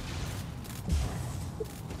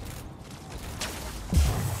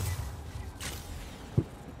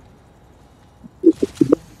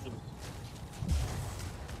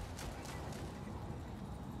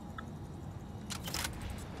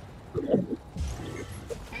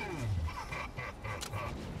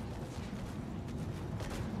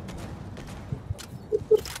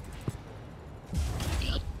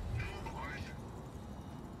 Yep. Denied.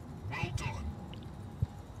 Well done.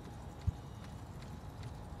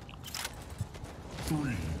 3,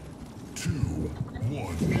 2, 1.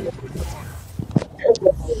 Opening fire.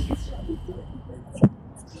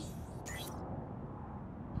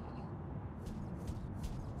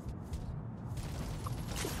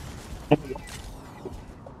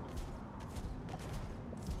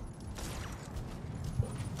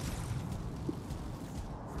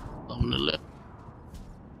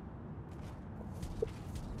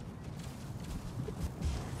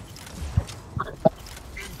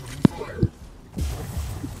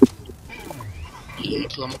 He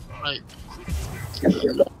come right.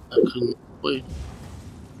 I know I couldn't wait.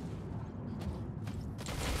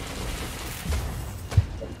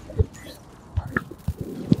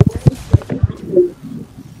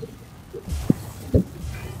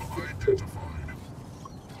 Identified.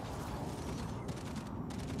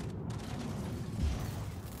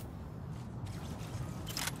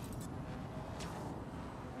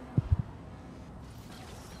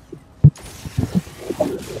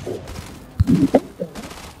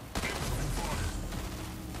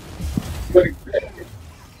 Well done. Critical damage.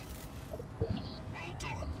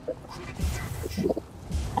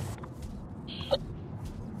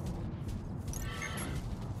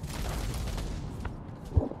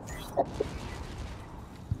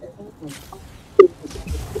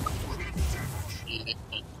 Critical damage. Yeah,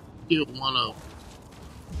 killed one of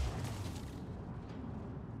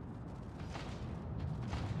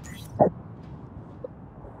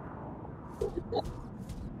Incoming fire.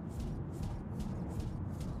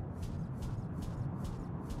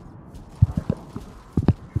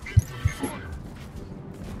 Incoming fire.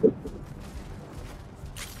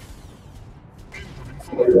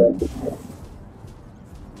 Critical damage.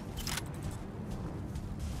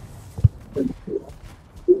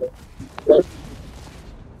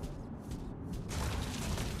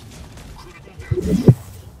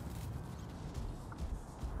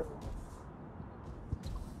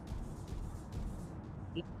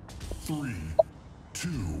 3, 2,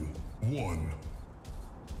 1. Incoming them.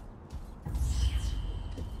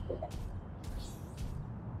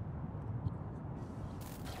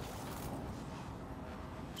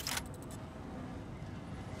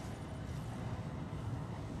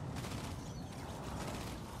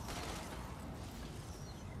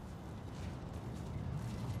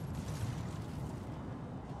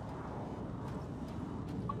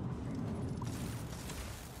 fire.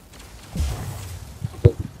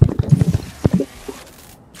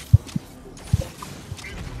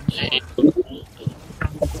 Yeah, yeah. Incoming fire.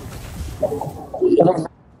 Well done.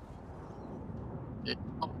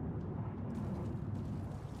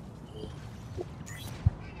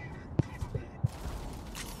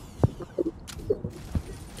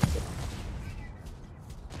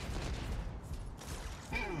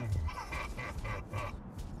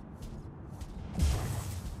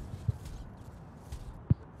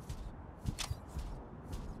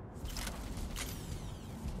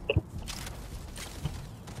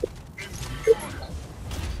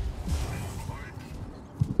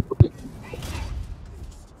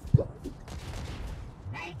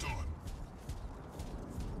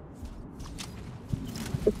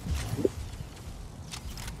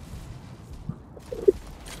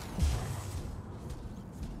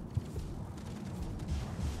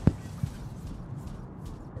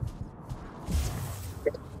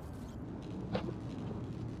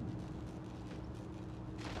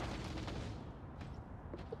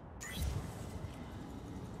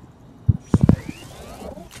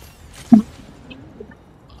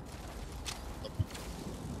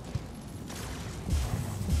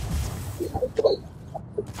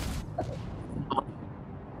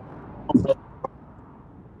 Well done.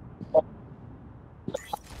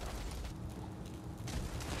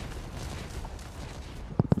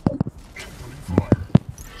 Incoming fire.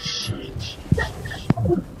 Shit, shit, shit, shit.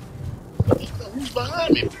 Who's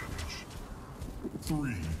behind me? Critical damage.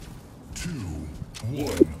 3, 2,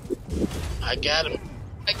 1. I got him.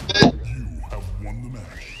 I got You have won the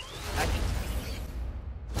match. I can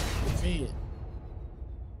see it.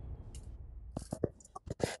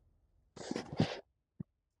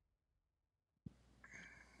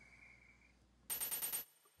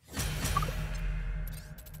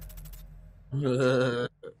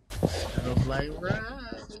 Sounds like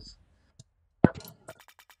Rise.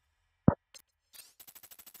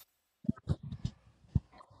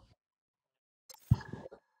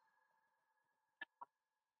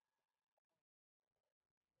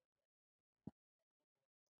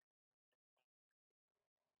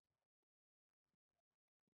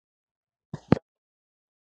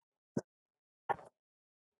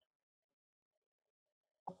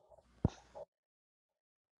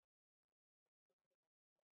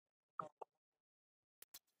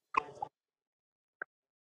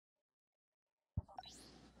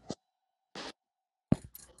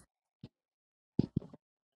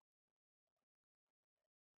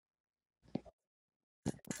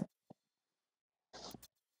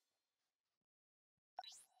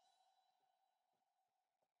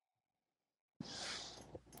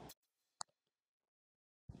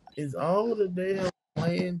 Is all the damn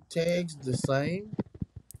playing tags the same?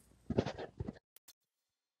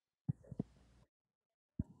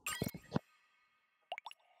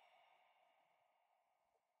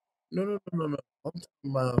 No, no, no, no, no. I'm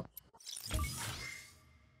talking about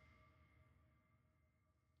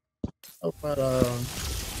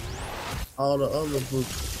all the other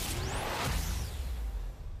books.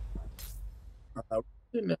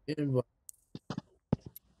 In the invite,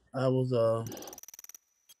 I was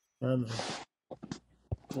trying to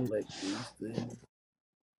collect these things.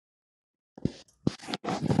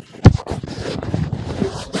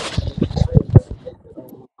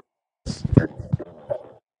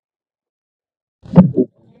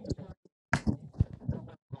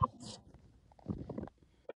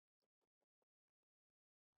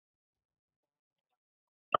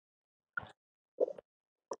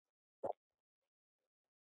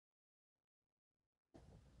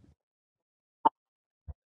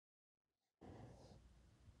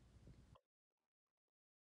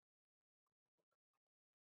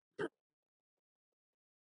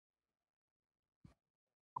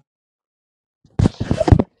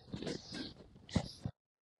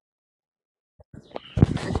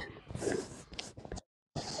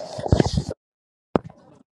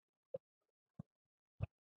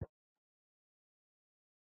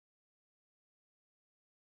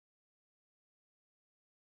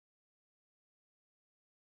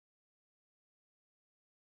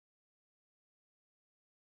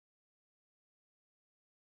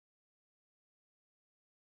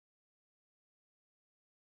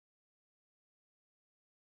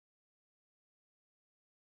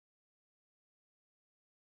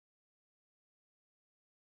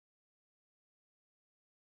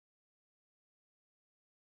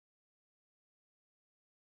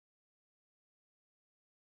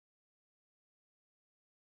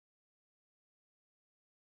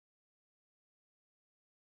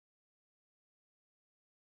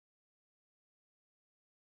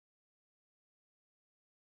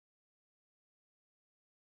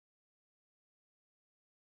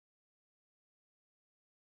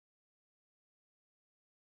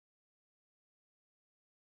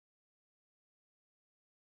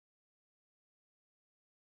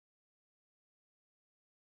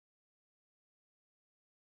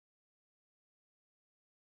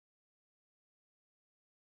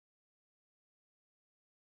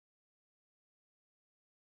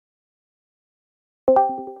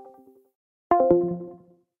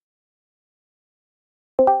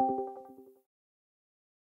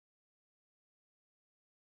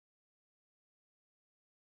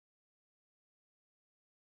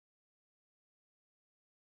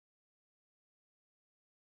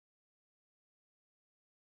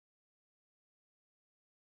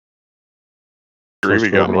 Supposed to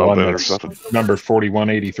Dreamy go got over to one loaded or that's something. number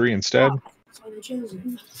 4183 instead.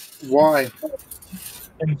 Why?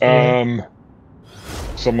 Um,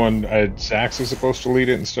 someone Zax is supposed to lead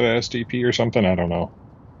it instead of SDP or something. I don't know.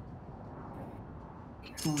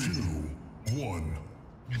 2, 1,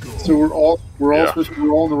 go. So we're all Yeah. supposed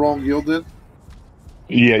we're all in the wrong guild then?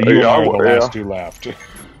 Yeah, you and Yeah, I are the yeah, last two left.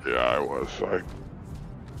 yeah. I was.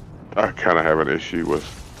 I kind of have an issue with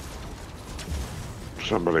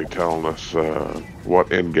somebody telling us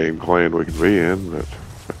what in-game clan we can be in. But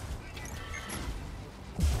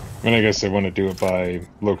I mean, I guess they want to do it by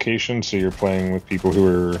location, so you're playing with people who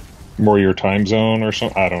are more your time zone or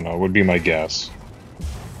something. I don't know. Would be my guess.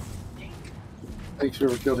 Thanks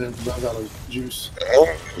whoever killed him because I've got a juice.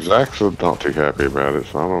 Zach's not too happy about it,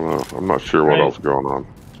 so I don't know. I'm not sure what Right. else is going on.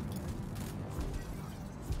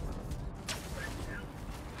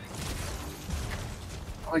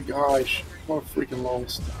 My gosh, what a freaking long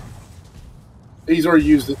stop. He's already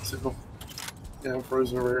used it, so yeah, I'm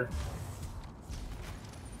frozen over here.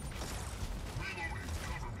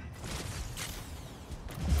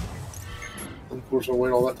 And of course, I'll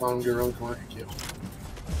wait all that time and get around the corner and kill.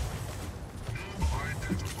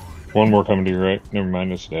 One more coming to your right. Never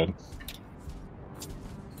mind, it's dead.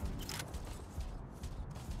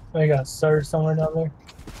 I got Sir somewhere down there.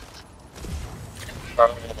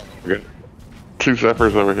 We got 2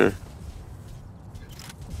 Zephyrs over here.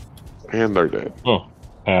 And they're dead. Oh,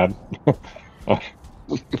 had.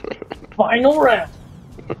 Final round.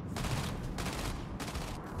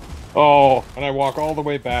 Oh, and I walk all the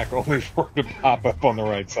way back only for it to pop up on the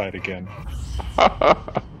right side again.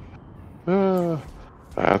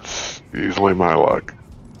 That's usually my luck.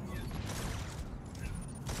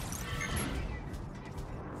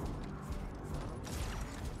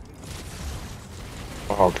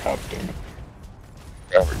 Oh, god damn it.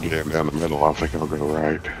 Every game down the middle, I think I'll go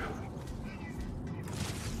right.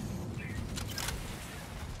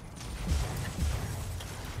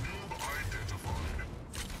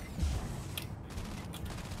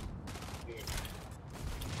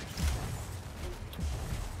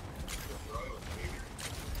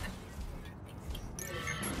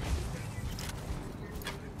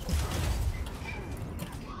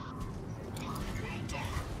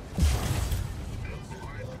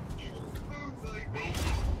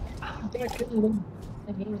 Come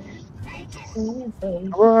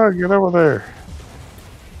on, get over there.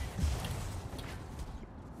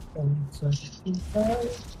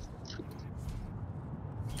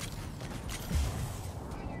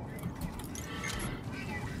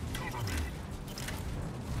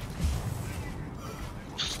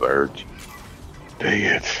 Surge. Dang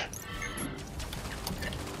it.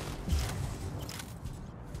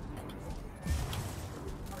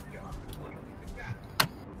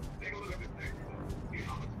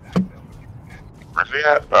 Where's he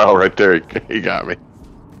at? Oh, right there. He got me.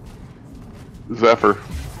 Zephyr.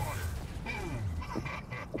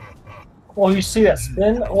 Oh, you see that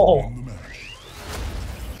spin? Oh. On the match.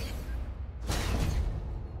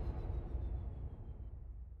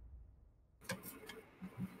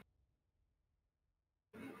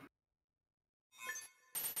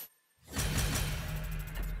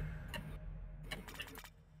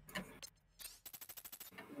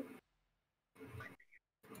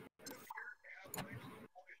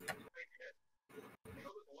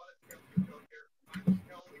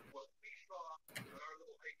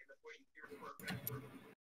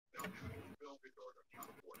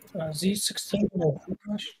 Z16 will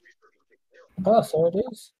refresh. Oh, so it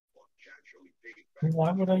is.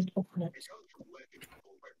 Why would I open it?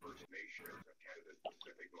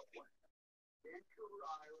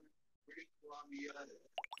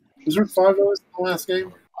 Is there 5 of us in the last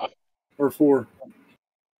game? Or 4?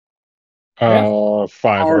 5. Arky.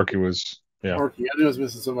 Arky was, yeah. Arky. I knew I was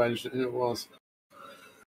missing somebody. I just didn't know who it was.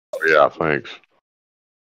 Yeah, thanks.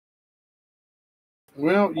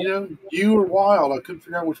 Well, you know, you were wild. I couldn't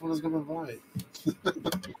figure out which one I was going to invite.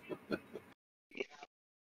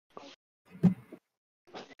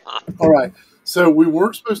 All right. So we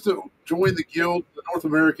weren't supposed to join the guild, the North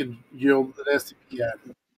American guild that STP had.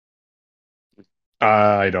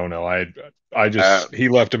 I don't know. I just he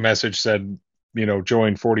left a message, said, you know,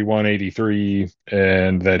 join 4183,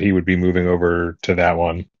 and that he would be moving over to that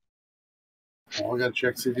one. Oh, I got to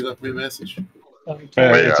check see if he left me a message.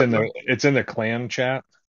 It's in the clan chat.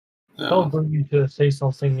 He'll bring you to say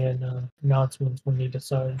something in announcements when he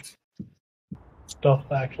decides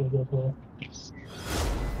stuff actually goes well.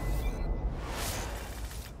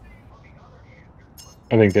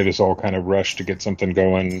 I think they just all kind of rushed to get something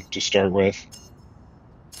going to start with.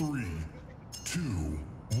 3, 2,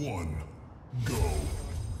 1, go.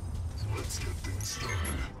 Let's get things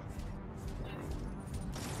started.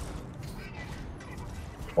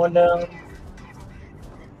 One down.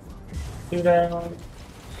 2 down.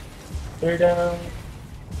 3 down.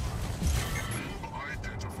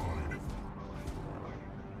 Identified.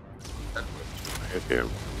 Hit him.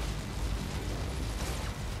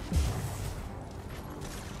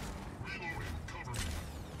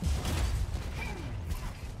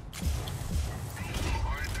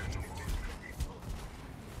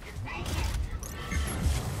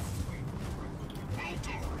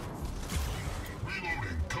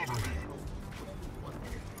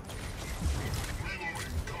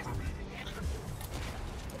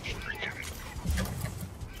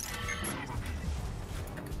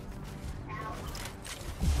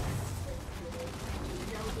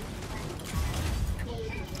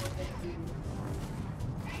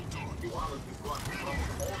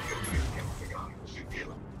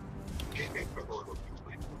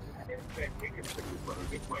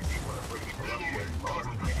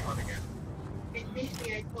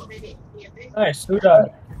 Nice, who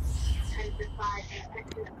died?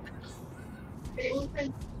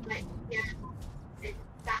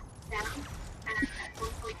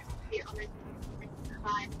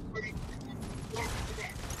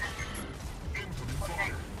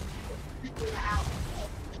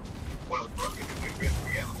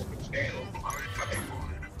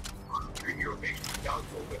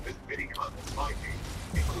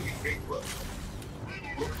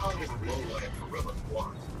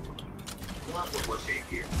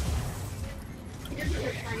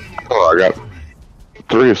 Oh, I got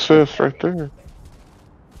 3 assists right there.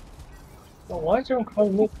 Well, why is everyone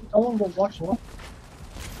calling me? I want to go watch one.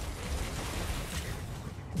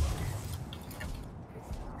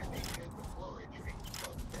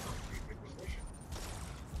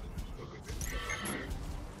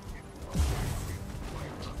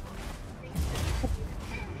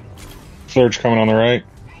 Surge coming on the right.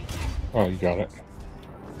 Oh, you got it.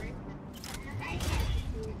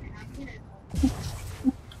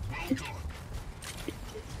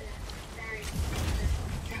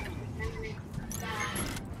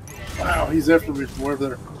 Wow, he's after me from over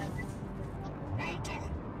there.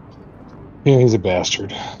 Yeah, he's a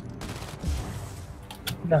bastard.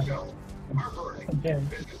 No. Again.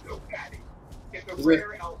 Is it?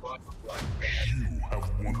 You have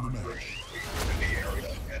won the match.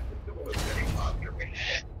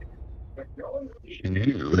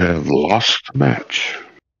 You have lost the match.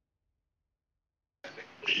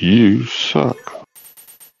 You suck.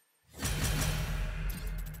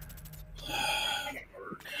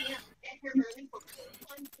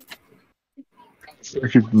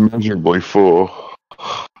 Freaking miserably full.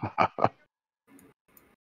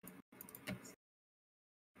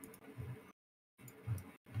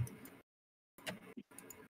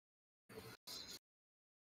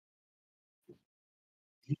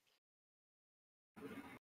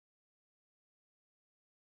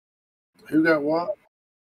 Who got what?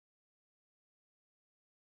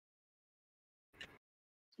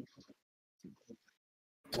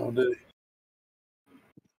 Oh, did he?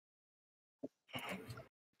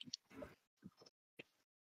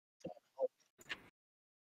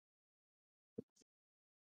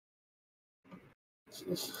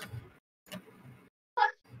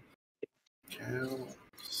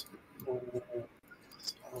 Counts.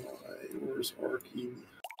 Where's Arky?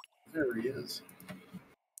 There he is.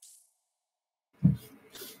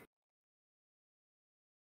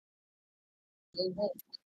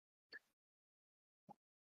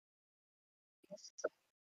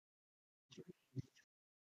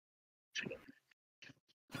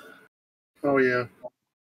 Oh, yeah.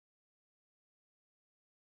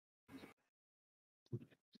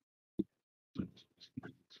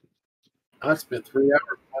 I spent 3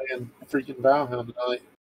 hours playing freaking Valheim tonight.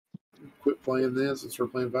 Quit playing this and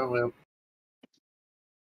start playing Valheim.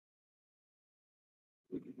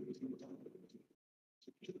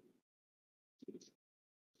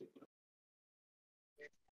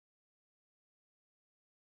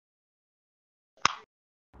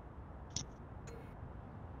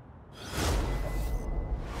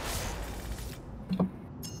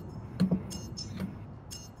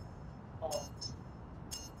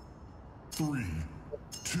 Three,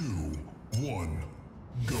 two, one,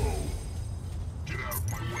 go. Get out of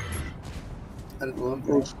my way. I didn't know I'm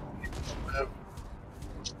broke.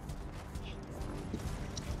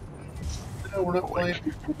 No, we're not playing.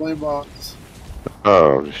 We're playing bots.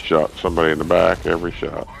 Oh, just shot somebody in the back every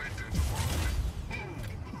shot.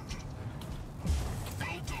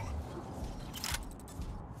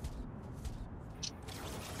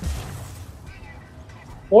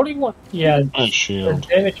 41. Yeah, Nice the shield.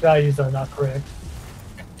 damage values are not correct.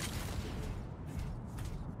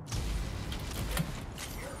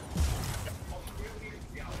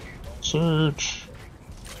 Surge.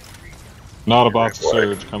 Not about to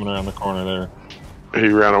surge coming around the corner there. He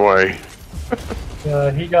ran away.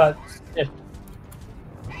 He got hit.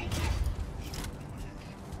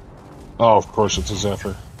 Oh, of course it's a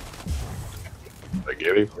Zephyr. They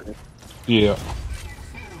get him. Yeah.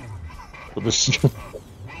 But this.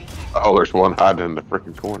 Oh, there's one hiding in the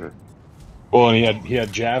freaking corner. Well, and he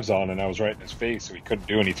had jabs on, and I was right in his face, so he couldn't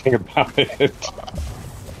do anything about it.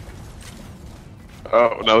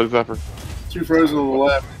 Oh, another Zephyr. Two frozen on the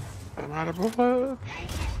left. I'm out of blood.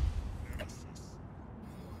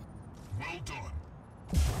 Well done.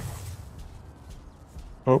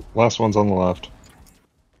 Oh, last one's on the left.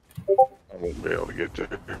 I won't be able to get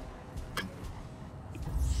there.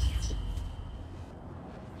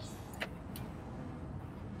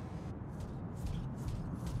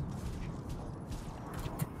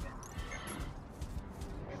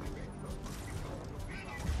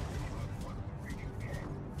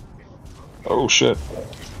 Oh shit.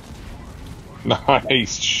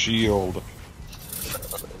 Nice shield.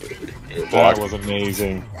 That was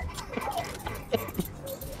amazing.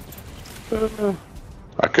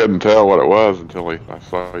 I couldn't tell what it was until I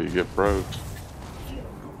saw you get froze.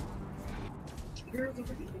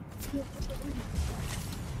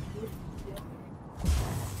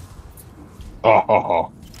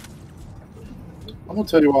 Oh. I'm gonna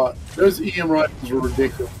tell you what. Those EM rifles are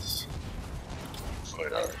ridiculous.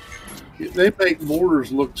 They make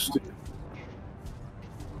mortars look stupid.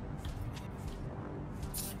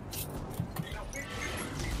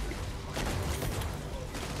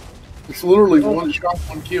 It's literally one shot,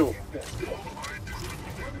 one kill.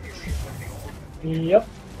 Yep.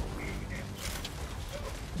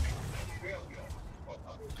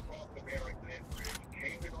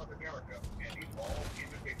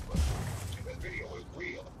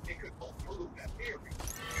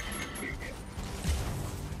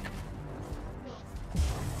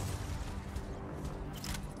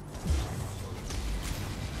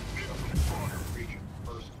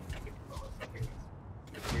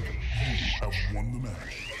 You have won the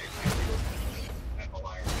match.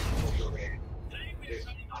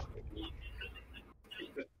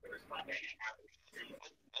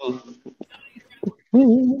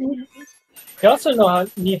 You also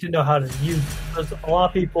need to know how to use it, because a lot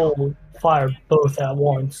of people fire both at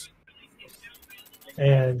once,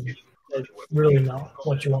 and it's really not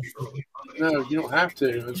what you want to do. No, you don't have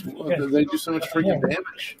to. They do so much freaking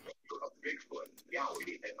damage.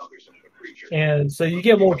 And so you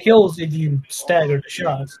get more kills if you stagger the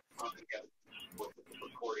shots.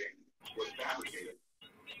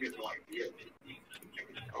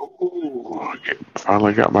 Oh, I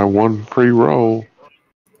finally got my one pre-roll.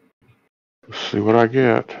 Let's see what I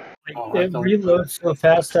get. It reloads so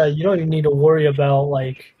fast that you don't even need to worry about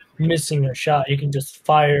like missing a shot. You can just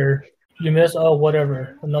fire. You miss, oh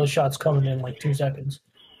whatever. Another shot's coming in like 2 seconds.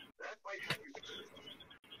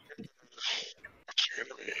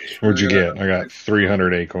 What'd you get? I got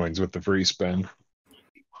 300 A coins with the free spin.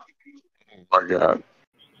 I got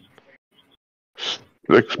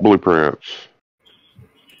 6 blueprints.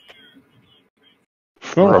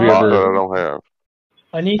 For a bot that I don't have.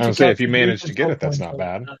 I need to say if you manage to get it, that's not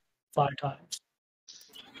bad. 5 times.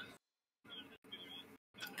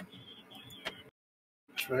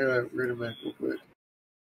 I gotta read them back real quick.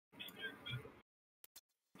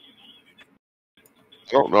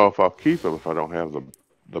 I don't know if I'll keep them if I don't have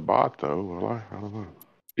the bot though. Will I? I don't know.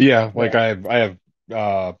 Yeah, like I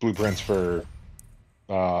have blueprints for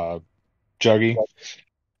Juggy,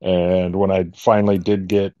 and when I finally did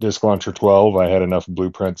get Disc Launcher 12, I had enough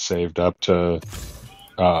blueprints saved up to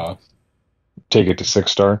take it to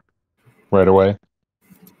 6-star right away.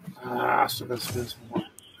 I still gotta spend some more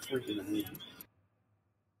freaking money.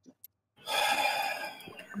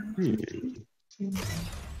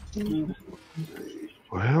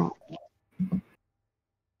 Well, I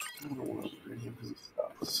don't want to upgrade him because he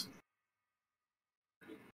sucks.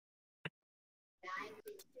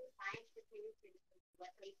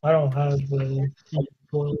 I don't have the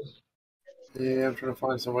toys. Yeah, I'm trying to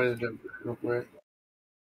find somebody to do it real quick.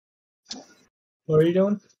 What are you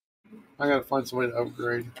doing? I gotta find somebody to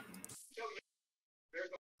upgrade.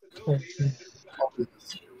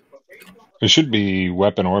 It should be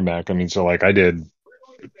weapon or mech. I mean, so like I did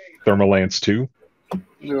Thermal Lance 2.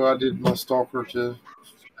 No, I did my Stalker to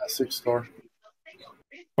 6-star.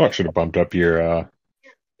 Oh, I should have bumped up your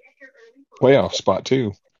playoff spot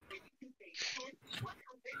too.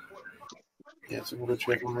 Yeah, so we'll go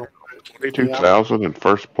check them out. 22,000 in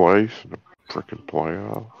first place in the freaking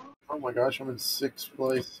playoff. Oh my gosh, I'm in 6th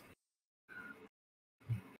place.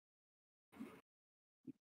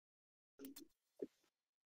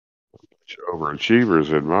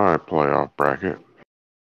 Overachievers in my playoff bracket.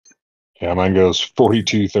 Yeah, mine goes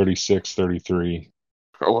 42, 36, 33.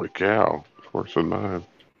 Holy cow. It's worse than mine.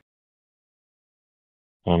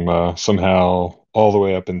 I'm somehow all the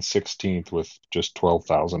way up in 16th with just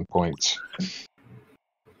 12,000 points.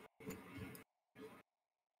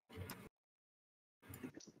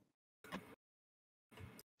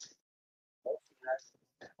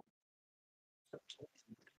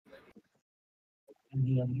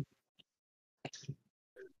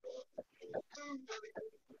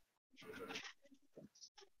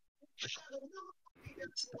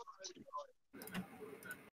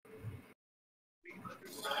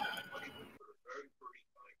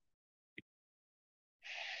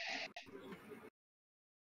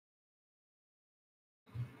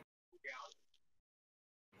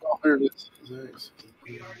 Oh, here it is.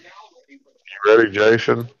 You ready,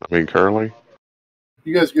 Jason? I mean, Curly?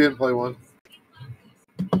 You guys go ahead and play one.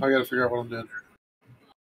 I gotta figure out what I'm doing.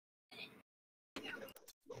 I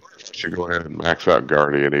should go ahead and max out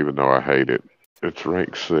Guardian, even though I hate it. It's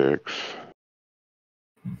rank 6.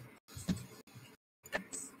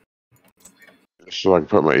 Just so I can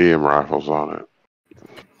put my EM rifles on it.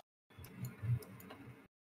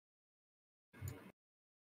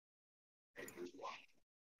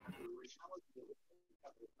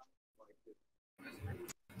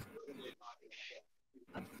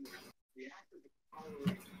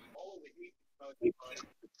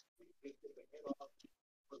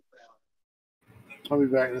 I'll be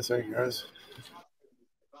back in a second, guys.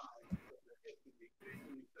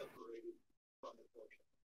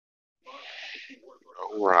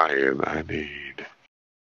 Orion, I need.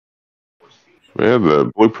 Man, the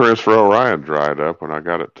blueprints for Orion dried up when I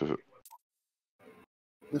got it to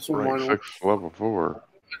This one rank might 6, level 4.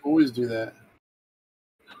 always do that.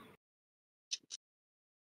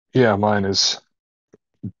 Yeah, mine is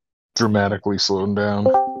dramatically slowed down.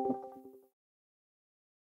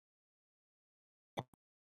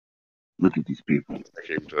 Look at these people. I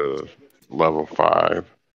came to level 5.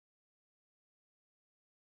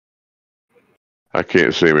 I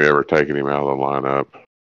can't see me ever taking him out of the lineup.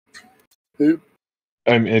 Who?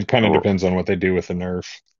 It kind of depends on what they do with the nerf.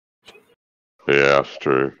 Yeah, that's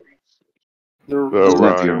true. They're, Oh, they're, Isn't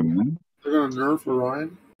that the Ryan. only one? they're going to nerf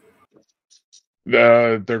Orion.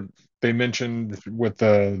 They mentioned with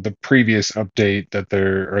the previous update that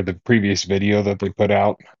or the previous video that they put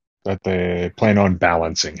out that they plan on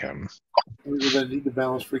balancing him. Maybe they need to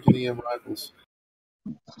balance freaking EM rifles.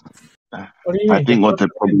 What do you I mean? think They what put they're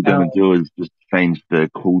it probably going down. to do is just change the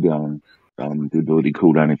cooldown, the ability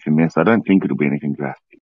cooldown if you miss. I don't think it'll be anything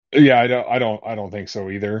drastic. Yeah, I don't think so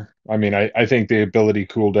either. I mean, I think the ability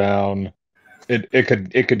cooldown it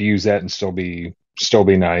could use that and still be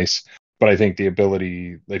nice. But I think the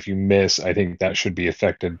ability, if you miss, I think that should be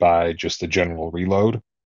affected by just the general reload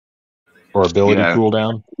or ability Yeah,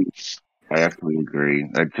 cooldown. I actually agree.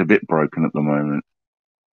 It's a bit broken at the moment.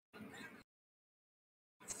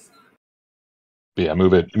 But yeah,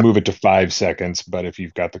 move it to 5 seconds. But if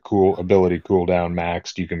you've got the cool ability cooldown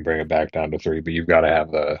maxed, you can bring it back down to 3. But you've got to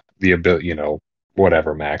have the ability,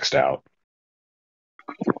 whatever maxed out.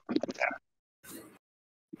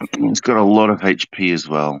 It's got a lot of HP as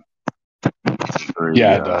well. Very,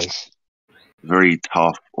 Yeah, it does. very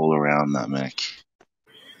tough all around, that mech.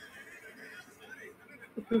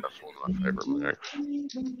 That's one of my favorite mechs.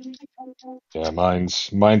 Yeah,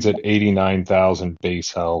 mine's at 89,000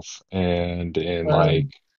 base health, and in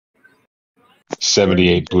like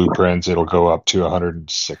 78 blueprints, it'll go up to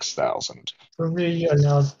 106,000.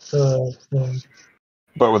 Announced the thing.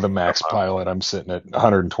 But with a max pilot, I'm sitting at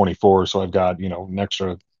 124, so I've got an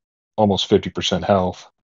extra almost 50% health.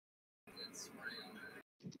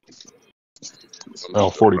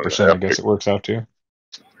 Well, 40%, I guess it works out to.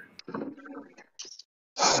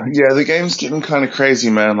 Yeah, the game's getting kind of crazy,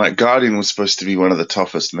 man. Like, Guardian was supposed to be one of the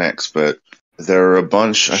toughest mechs, but there are a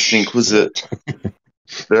bunch, I think,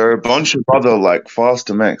 there are a bunch of other, like,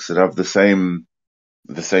 faster mechs that have the same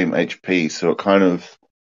HP, so it kind of,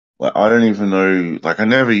 like, I don't even know, like, I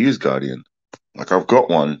never use Guardian. Like, I've got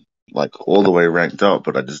one, like, all the way ranked up,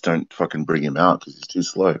 but I just don't fucking bring him out because he's too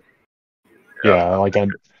slow. Yeah, like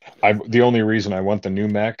I the only reason I want the new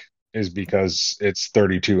mech is because it's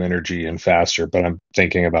 32 energy and faster, but I'm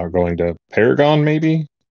thinking about going to Paragon maybe.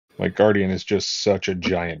 Like Guardian is just such a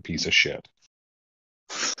giant piece of shit.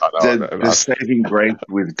 The saving grace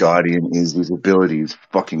with Guardian is his ability is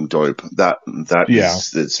fucking dope.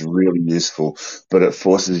 That's really useful, but it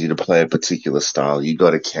forces you to play a particular style. You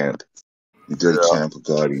got to camp. You got to camp with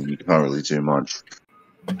Guardian. You can't really do much,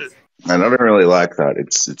 and I don't really like that.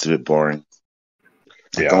 It's a bit boring.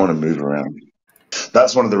 I don't want to move around.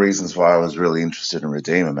 That's one of the reasons why I was really interested in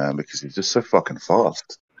Redeemer, man, because he's just so fucking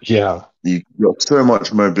fast. Yeah. You got so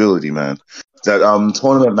much mobility, man. That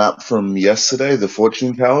tournament map from yesterday, the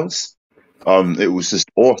Fortune Towers, it was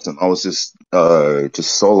just awesome. I was just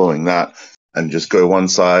soloing that and just go one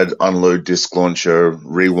side, unload disc launcher,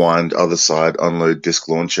 rewind, other side, unload disc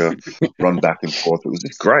launcher, run back and forth. It was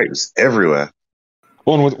just great. It was everywhere.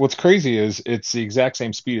 Well, and what's crazy is it's the exact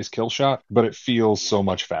same speed as Killshot, but it feels so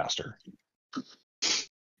much faster.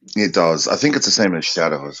 It does. I think it's the same as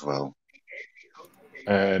Shadow as well.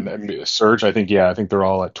 And Surge, I think they're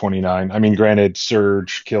all at 29. I mean, granted,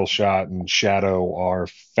 Surge, Killshot, and Shadow are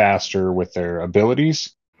faster with their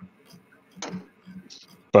abilities.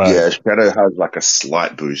 But yeah, Shadow has like a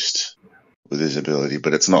slight boost with his ability,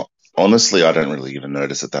 but it's not. Honestly, I don't really even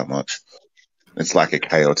notice it that much. It's like a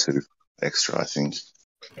K or 2 extra, I think.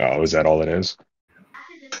 Oh, is that all it is?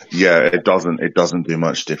 Yeah, it doesn't do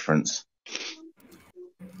much difference.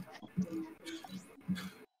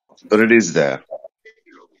 But it is there.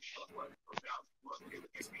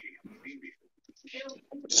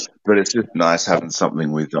 But it's just nice having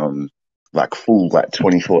something with like full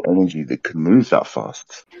 24 energy that can move that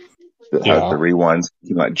fast. That has the rewinds. You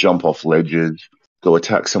can like jump off ledges, go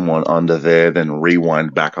attack someone under there, then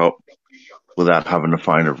rewind back up without having to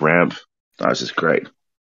find a ramp. That's just great.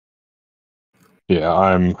 Yeah,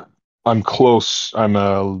 I'm close. What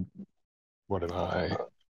am I?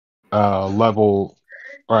 Level,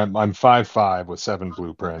 or I'm 5/5 with 7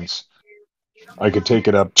 blueprints. I could take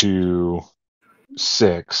it up to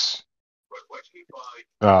 6.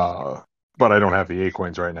 But I don't have the A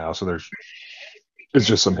coins right now, so it's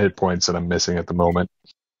just some hit points that I'm missing at the moment.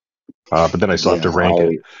 But then I still have to rank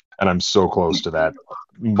it, and I'm so close to that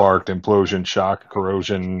marked implosion, shock,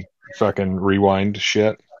 corrosion, fucking rewind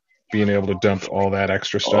shit. Being able to dump all that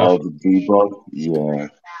extra stuff. Oh, the debuff, yeah.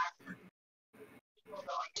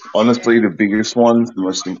 Honestly, the biggest ones, the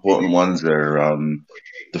most important ones are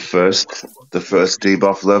the first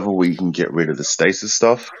debuff level where you can get rid of the stasis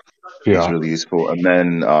stuff. Yeah. Is really useful. And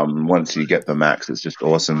then once you get the max, it's just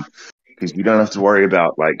awesome because you don't have to worry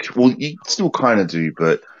about you still kind of do,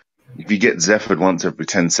 but If you get Zephyred once every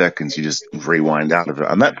 10 seconds, you just rewind out of it.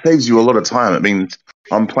 And that saves you a lot of time. It means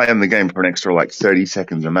I'm playing the game for an extra like 30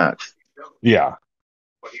 seconds a match. Yeah.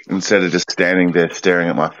 Instead of just standing there staring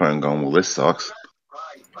at my phone going, well, this sucks.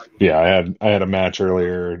 Yeah, I had a match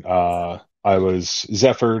earlier. I was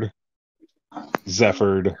Zephyred,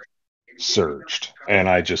 surged. And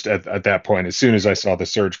I just at that point, as soon as I saw the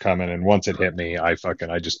surge coming and once it hit me, I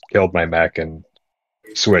just killed my mech and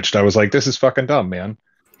switched. I was like, this is fucking dumb, man.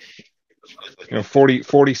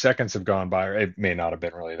 40 seconds have gone by. It may not have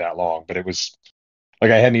been really that long, but it was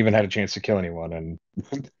like I hadn't even had a chance to kill anyone, and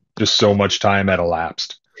just so much time had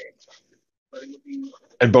elapsed.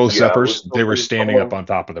 And both Zephyrs, they were standing up on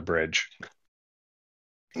top of the bridge.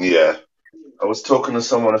 Yeah. I was talking to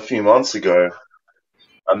someone a few months ago,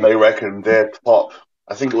 and they reckon their top,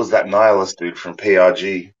 I think it was that Nihilist dude from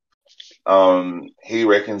PRG, he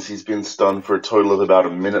reckons he's been stunned for a total of about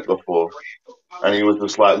a minute before. And he was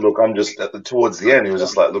just like, look, I'm just, towards the end, he was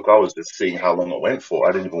just like, look, I was just seeing how long it went for.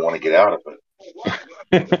 I didn't even want to get out of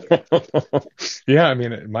it. Yeah, I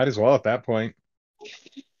mean, it might as well at that point.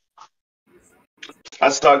 I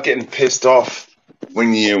start getting pissed off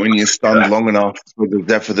when you're stunned long enough for the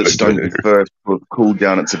Zephyr that stunned you first will cool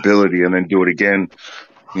down its ability and then do it again.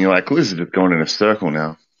 And you're like, well, this is just going in a circle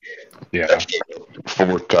now. Yeah. One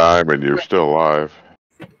more time and you're still alive.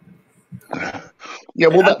 Yeah,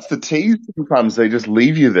 well, that's the tease. Sometimes they just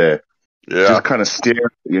leave you there. Yeah. Just kind of stare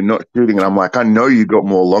at you, you're not shooting. And I'm like, I know you got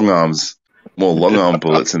more long arm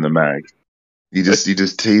bullets in the mag. You just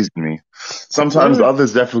teased me. Sometimes other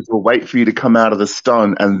Zephyrs will wait for you to come out of the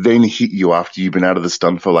stun and then hit you after you've been out of the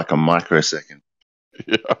stun for like a microsecond.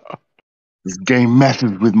 Yeah. This game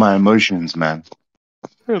messes with my emotions, man.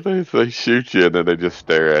 Yeah, they shoot you and then they just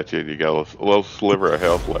stare at you and you got a little sliver of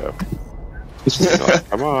health left. Like,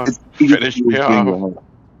 come on, finish me off.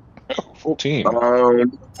 Full team.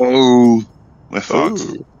 We're fucked.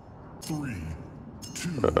 3, 2,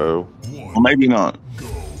 Uh-oh. 1. Well, maybe not. Go.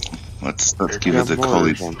 Let's give it a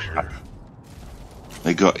collie.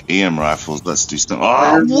 They got EM rifles. Let's do something.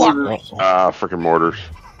 Oh, what? Freaking mortars.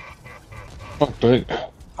 Oh,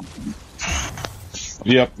 but...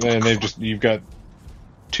 Yep, and you've got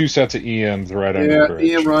 2 sets of EMs right under the bridge.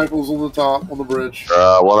 Yeah, EM rifles on the top, on the bridge.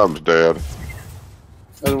 One of them's dead.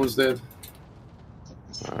 The other one's dead.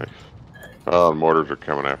 Nice. The mortars are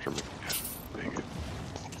coming after me.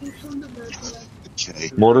 Okay.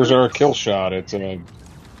 Mortars are a kill shot. It's a...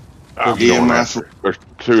 EM rifle. There's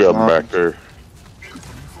 2 of them back there.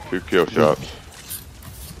 2 kill shots.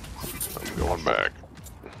 I'm going back.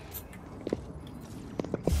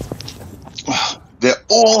 They're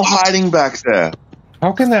all hiding back there.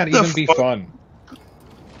 How can that even be fun?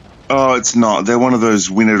 Oh, it's not. They're one of those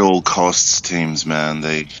win at all costs teams, man.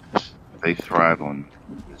 They thrive on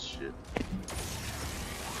this shit.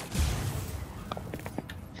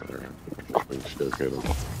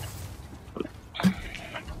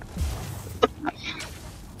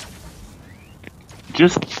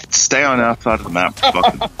 Just stay on our side of the map.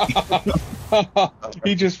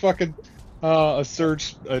 He just fucking a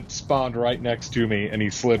surge spawned right next to me, and he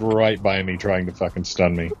slid right by me, trying to fucking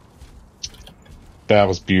stun me. That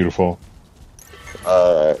was beautiful.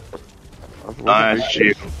 Nice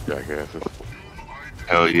shit. Jackasses.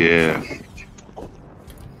 Hell yeah.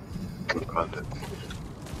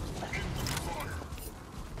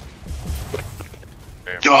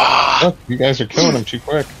 Oh, you guys are killing him too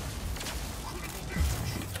quick.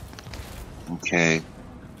 Okay.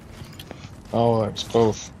 Oh, that was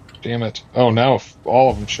both. Damn it. Oh, now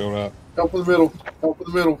all of them showed up. Help in the middle. Help in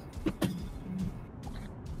the middle.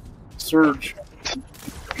 Surge.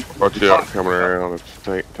 Watch out, coming around. It's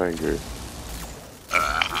Tango.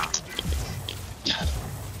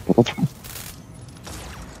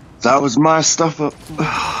 That was my stuff up.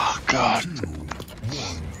 Oh, God.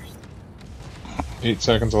 8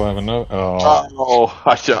 seconds, I'll have another.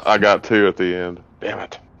 I got 2 at the end. Damn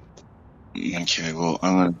it. Okay, well,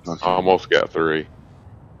 I'm gonna I almost got 3.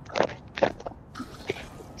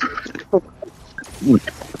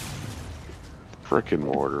 Frickin'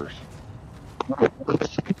 mortars.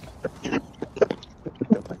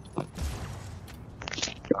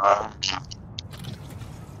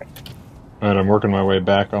 Alright, I'm working my way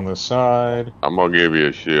back on this side. I'm gonna give you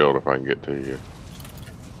a shield if I can get to you.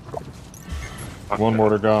 1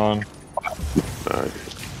 mortar gone.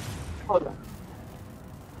 Nice.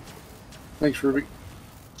 Thanks, Ruby.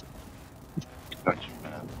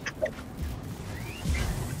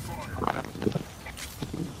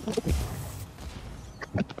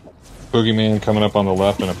 Boogeyman coming up on the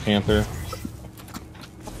left and a panther.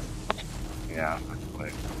 Yeah.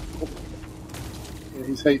 Yeah,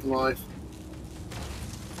 he's hating life.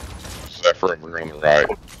 on the right.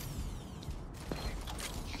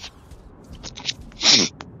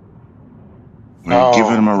 We're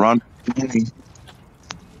giving him a run.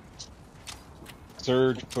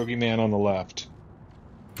 Surge, boogeyman on the left.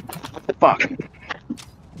 Fuck.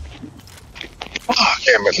 Fuck.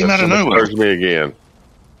 Damn it, Came out of somebody nowhere. surged me again.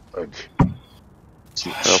 Help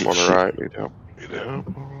Shit, on the shit. right. Need help. Need help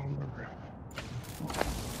on the right.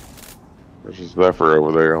 There's a Zephyr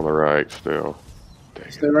over there on the right still. Dang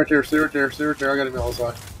it. Stay right there. Stay right there. Stay right there. I got him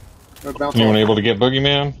outside. Bounce Anyone off. able to get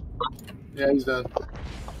boogeyman? Yeah, he's done.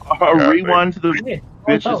 Rewind to the Hey,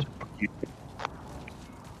 bitches.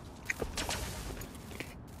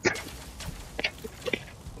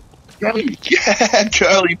 Curly. Yeah,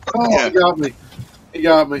 Curly. Oh, Yeah. he got me. He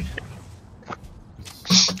got me.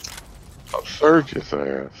 I'll surge his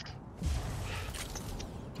ass.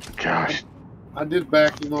 Gosh. I did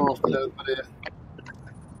back him off, but that's about it.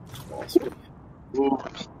 Awesome.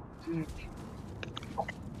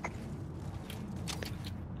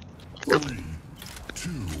 Three, two,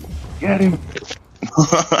 Get him.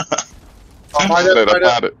 Oh, right up, right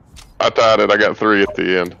up. I tied it. I got 3 at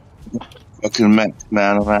the end. Fucking mech,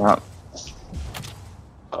 man, I'm out.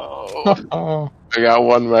 Oh. I got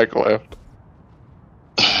 1 mech left.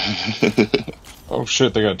 Oh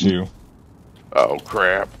shit, they got 2. Oh,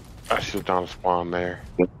 crap. I should have done a spawn there.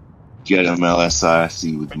 Get him, LSI.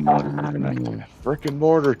 See with the mortar. Freaking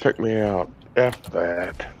mortar took me out. F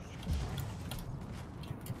that.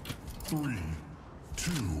 3,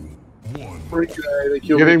 2, 1. Freak guy, they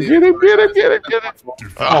killed Get him, me. get him, get him, get him, get him.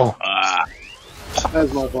 Oh,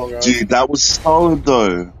 That's my fault, guys. Dude, that was solid,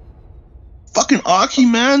 though. Fucking Archie,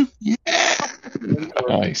 man. Yeah.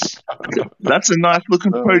 nice. That's a nice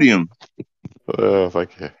looking podium. Oh,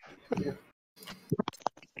 thank you.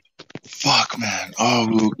 Fuck, man.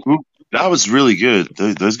 Oh, that was really good.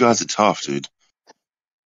 Those guys are tough, dude.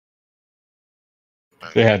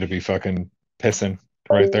 They had to be fucking pissing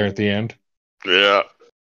right there at the end. Yeah.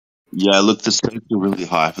 Yeah, look, the stakes are really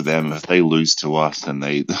high for them. If they lose to us, and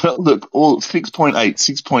they look all 6.8,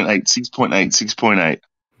 6.8, 6.8,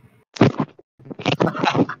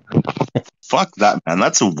 6.8. Fuck that, man.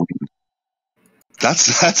 That's a win.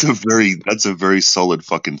 That's a very solid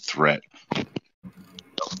fucking threat.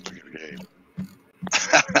 I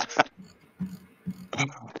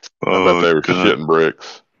bet they were shitting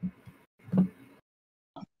bricks.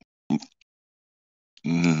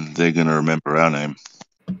 They're gonna remember our name.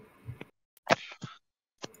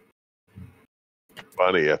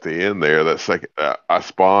 Funny at the end there, that second, I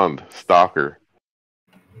spawned Stalker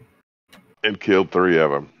and killed 3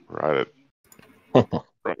 of them right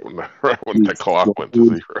when the clock went to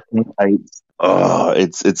 0. Oh,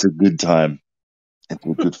 it's a good time. It's a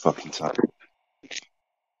good fucking time.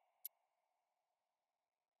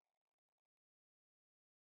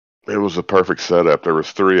 It was a perfect setup. There was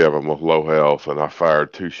 3 of them with low health, and I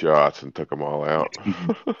fired 2 shots and took them all out.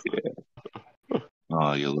 Yeah.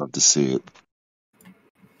 Oh, you'll love to see it.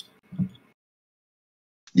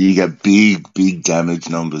 You get big damage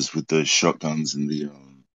numbers with the shotguns and the.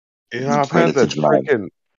 Yeah,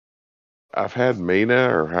 I've had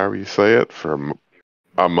Mina, or however you say it, for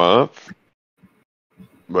a month,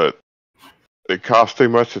 but it costs too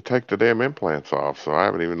much to take the damn implants off, so I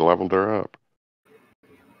haven't even leveled her up.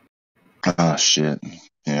 Oh shit!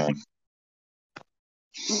 Yeah.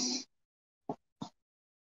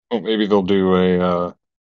 Well, maybe they'll do a.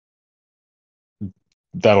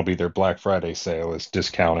 That'll be their Black Friday sale. Is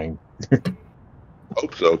discounting.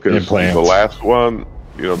 Hope so, because Implants. the last one,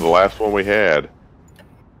 the last one we had,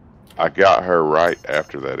 I got her right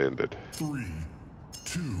after that ended. 3,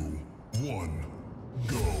 2, 1,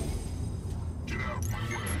 go. Get out of my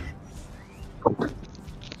way.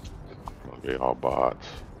 It'll be all bots.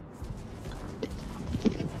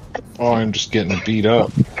 Oh, I'm just getting beat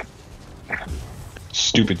up.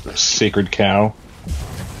 Stupid sacred cow.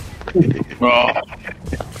 Oh,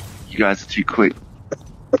 you guys are too quick.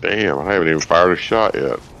 Damn, I haven't even fired a shot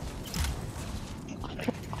yet.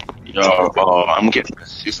 Oh, I'm getting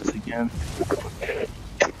assists again.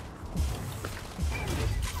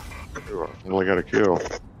 I only got a kill.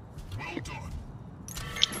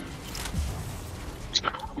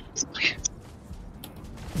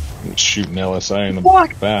 I'm shooting LSI in the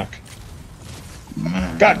back.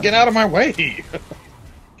 God, get out of my way!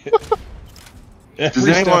 Does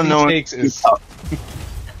anyone know? Does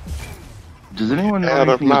anyone know Out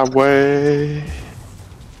of my way.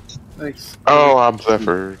 Thanks. Oh, I'm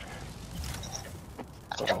Zephyr.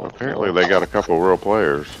 Apparently they got a couple real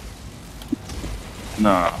players.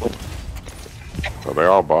 No. Are they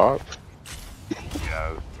all bots?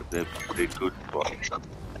 Yeah, but they're good bots.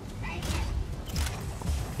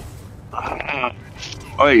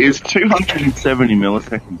 Oh, is 270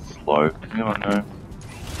 milliseconds slow? Anyone know?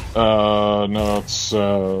 No, it's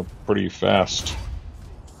pretty fast.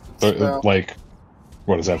 It's about, Like,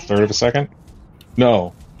 what is that? A third of a second?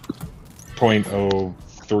 No,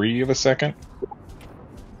 0.03 of a second.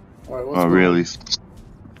 all right, what's Oh, going really?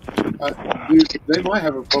 on? Dude, they might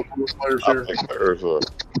have a Pokemon players I here. think there's a.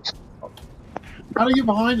 How do you get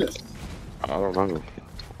behind us? I don't know.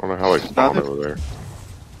 I don't know how they spawn over there.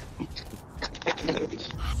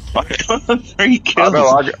 3 I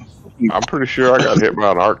know. kills. I'm pretty sure I got hit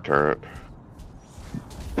by an arc turret.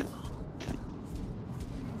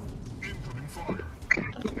 Incoming fire.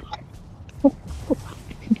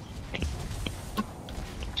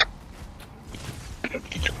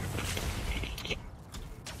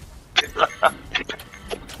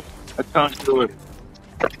 I can't do it.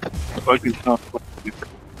 Focus not.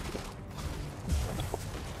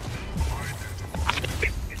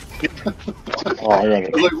 Oh, I got I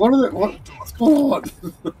it. was like, what's going on?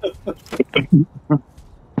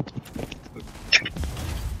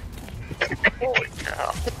 Holy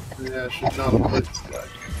cow! Yeah, I should not have played this guy.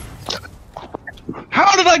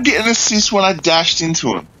 How did I get an assist when I dashed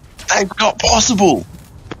into him? That's not possible.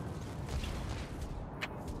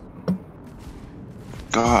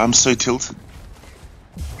 God, I'm so tilted.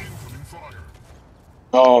 Incoming fire.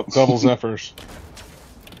 Oh, double Zephyrs.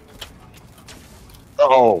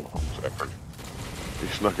 Oh, Zephyr. He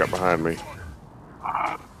snuck up behind me.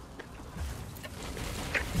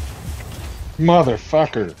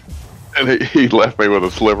 Motherfucker. And he left me with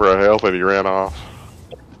a sliver of health and he ran off.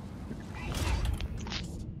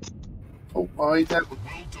 Oh, I ate that. Well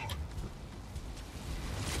done.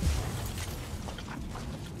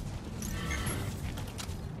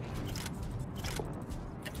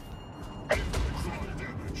 Fire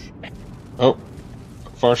damage. Oh,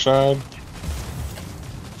 far side.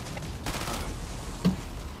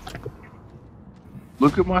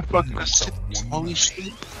 Look at my fucking assist. Holy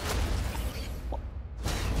shit.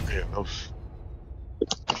 Yeah, those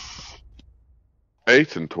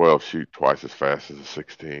 8s and 12s shoot twice as fast as the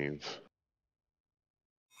 16s.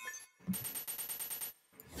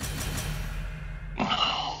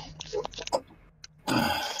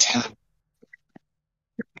 Damn it.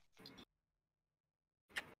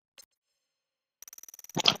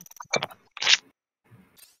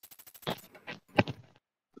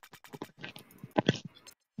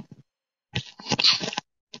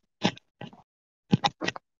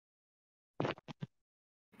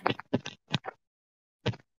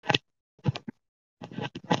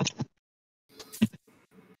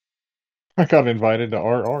 I got invited to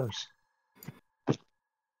RRs.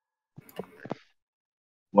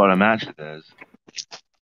 What a match it is.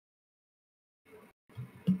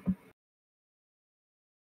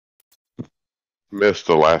 Missed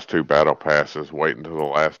the last 2 battle passes, waiting till the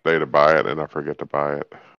last day to buy it, and I forget to buy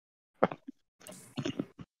it. Oh,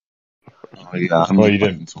 yeah, I'm Well, not you playing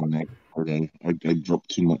didn't. until next Friday. I dropped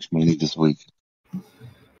too much money this week.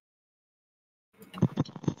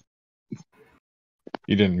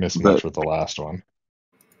 You didn't miss But much with the last one.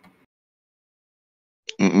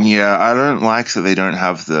 yeah, I don't like that they don't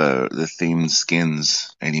have the themed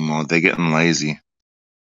skins anymore. They're getting lazy.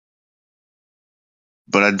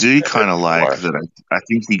 But I do kind of like that. I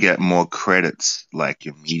think you get more credits like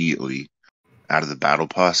immediately out of the battle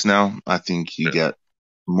pass now. I think you get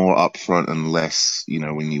more upfront and less,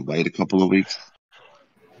 when you wait a couple of weeks.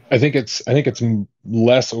 I think it's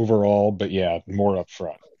less overall, but yeah, more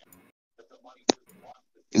upfront.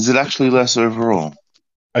 Is it actually less overall?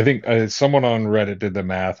 I think someone on Reddit did the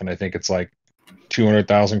math, and I think it's like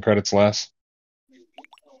 200,000 credits less.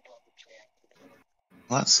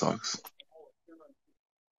 Well, that sucks.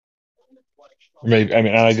 Maybe, I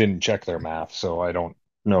mean, I didn't check their math, so I don't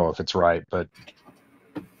know if it's right, but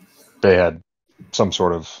they had some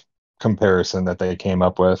sort of comparison that they came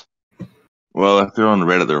up with. Well, if they're on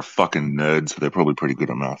Reddit, they're fucking nerds, so they're probably pretty good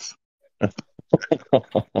at math.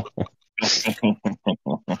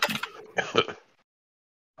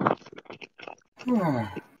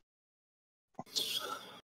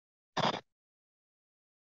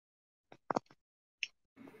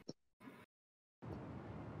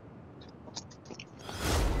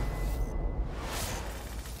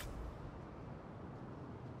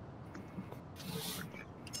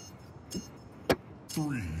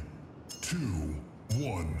 Three, two,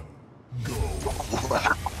 one, go.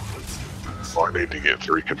 Oh, I need to get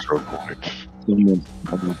 3 control points.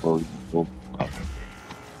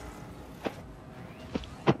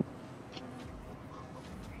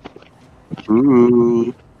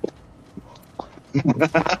 Ooh.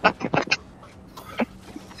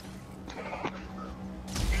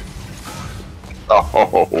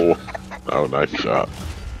 Oh, nice shot.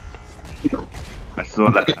 I saw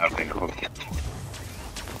that happening.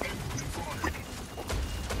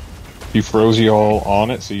 He froze you all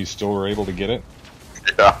on it, so you still were able to get it?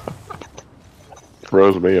 Yeah.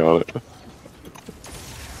 Froze me on it.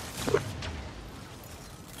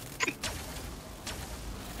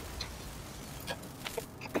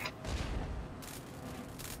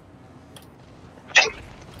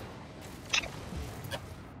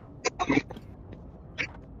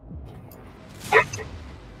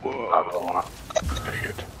 Whoa. Dang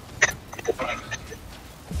it.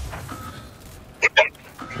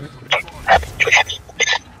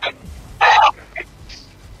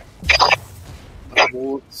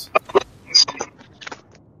 Bullets.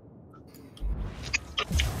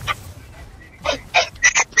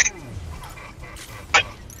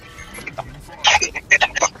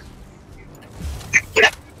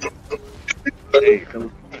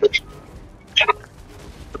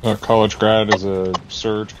 College grad is a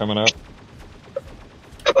surge coming up.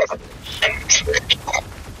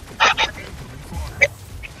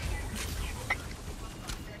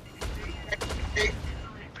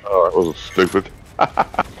 Oh, that was stupid.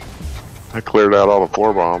 I cleared out all the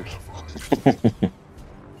floor bombs.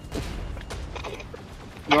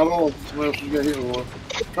 Not all of them. Somebody else just got hit with one.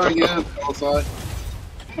 Try again, outside.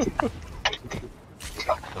 You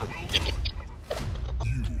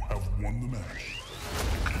have won the match.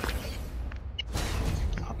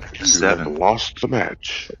 You 7. have lost the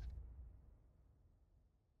match.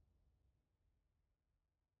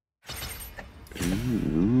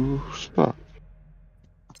 Ooh, stop.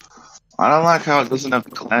 I don't like how it doesn't have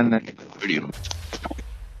the clan name in the podium.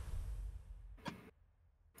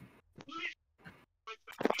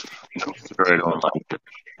 Straight on like it.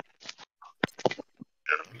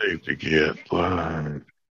 Need to get line.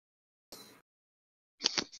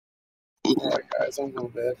 Alright, guys, I'm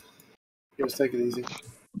going to bed. You guys take it easy.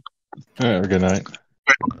 Have a good night.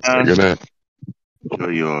 Good night. Enjoy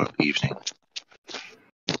your evening.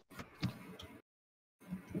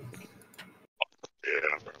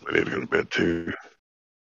 Yeah, I probably need to go to bed too.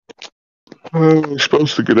 I'm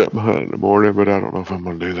supposed to get up behind in the morning, but I don't know if I'm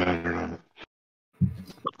going to do that or not.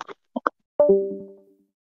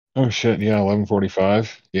 Oh shit, yeah,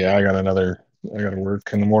 11:45. Yeah, I gotta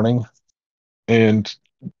work in the morning and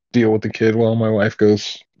deal with the kid while my wife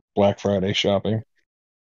goes Black Friday shopping.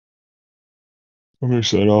 I'm gonna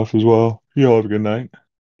set off as well. Y'all have a good night.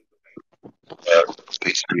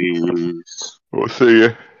 Peace, peace. We'll see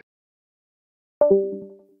you.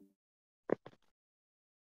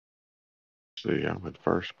 See, I'm in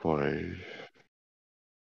first place.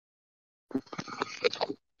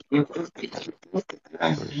 There's 13.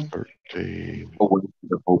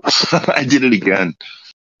 I did it again.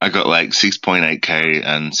 I got like 6.8k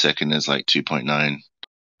and second is like 2.9.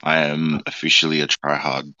 I am officially a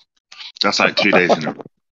tryhard. That's like 2 days in a row.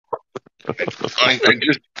 I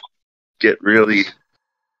just get really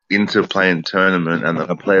into playing tournament and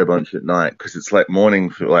then I play a bunch at night because it's like morning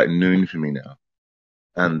for like noon for me now.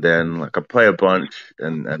 And then like I play a bunch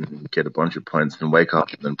and get a bunch of points and wake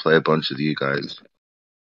up and then play a bunch of you guys.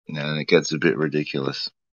 And it gets a bit ridiculous.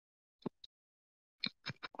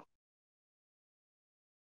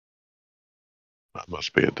 I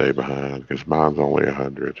must be a day behind because mine's only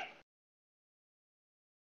 100.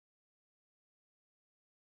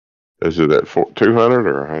 Is it at 200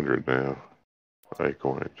 or 100 now?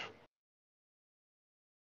 Acorns.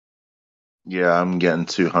 Yeah, I'm getting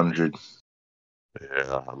 200.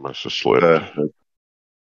 Yeah, I must have slipped.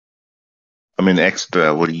 I mean,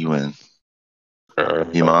 expert, what are you in?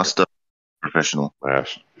 You master? Professional?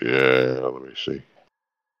 Master. Yeah, let me see.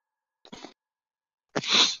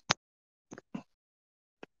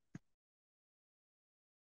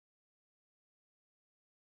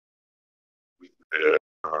 Yeah,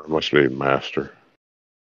 I must be master.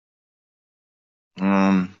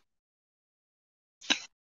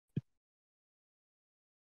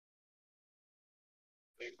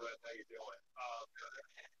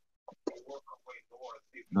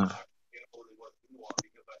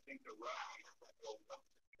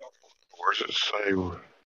 Where's it say?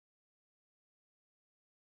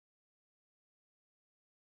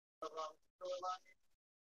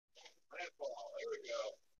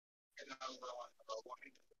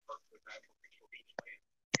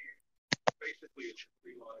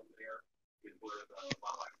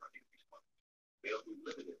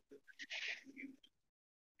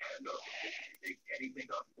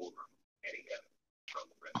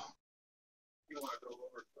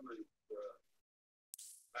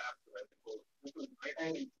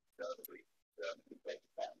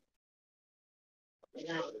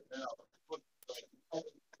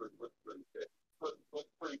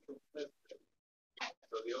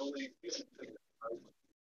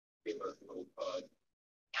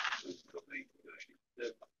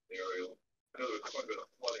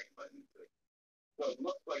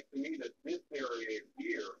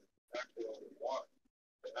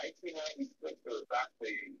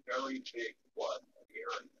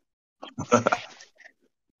 Yeah,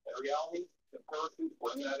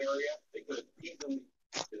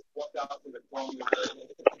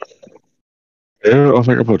 I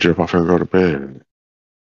think I'm gonna jump off and go to bed.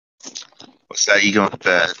 What's that? You going to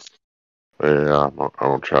bed? Yeah, I'm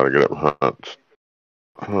gonna try to get up and hunt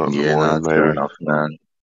in the Yeah, no, morning, that's fair maybe. enough, man.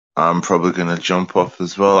 I'm probably gonna jump off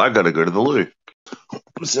as well. I gotta go to the loo.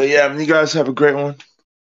 So yeah, you guys have a great one.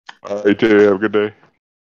 All right, you too. Have a good day.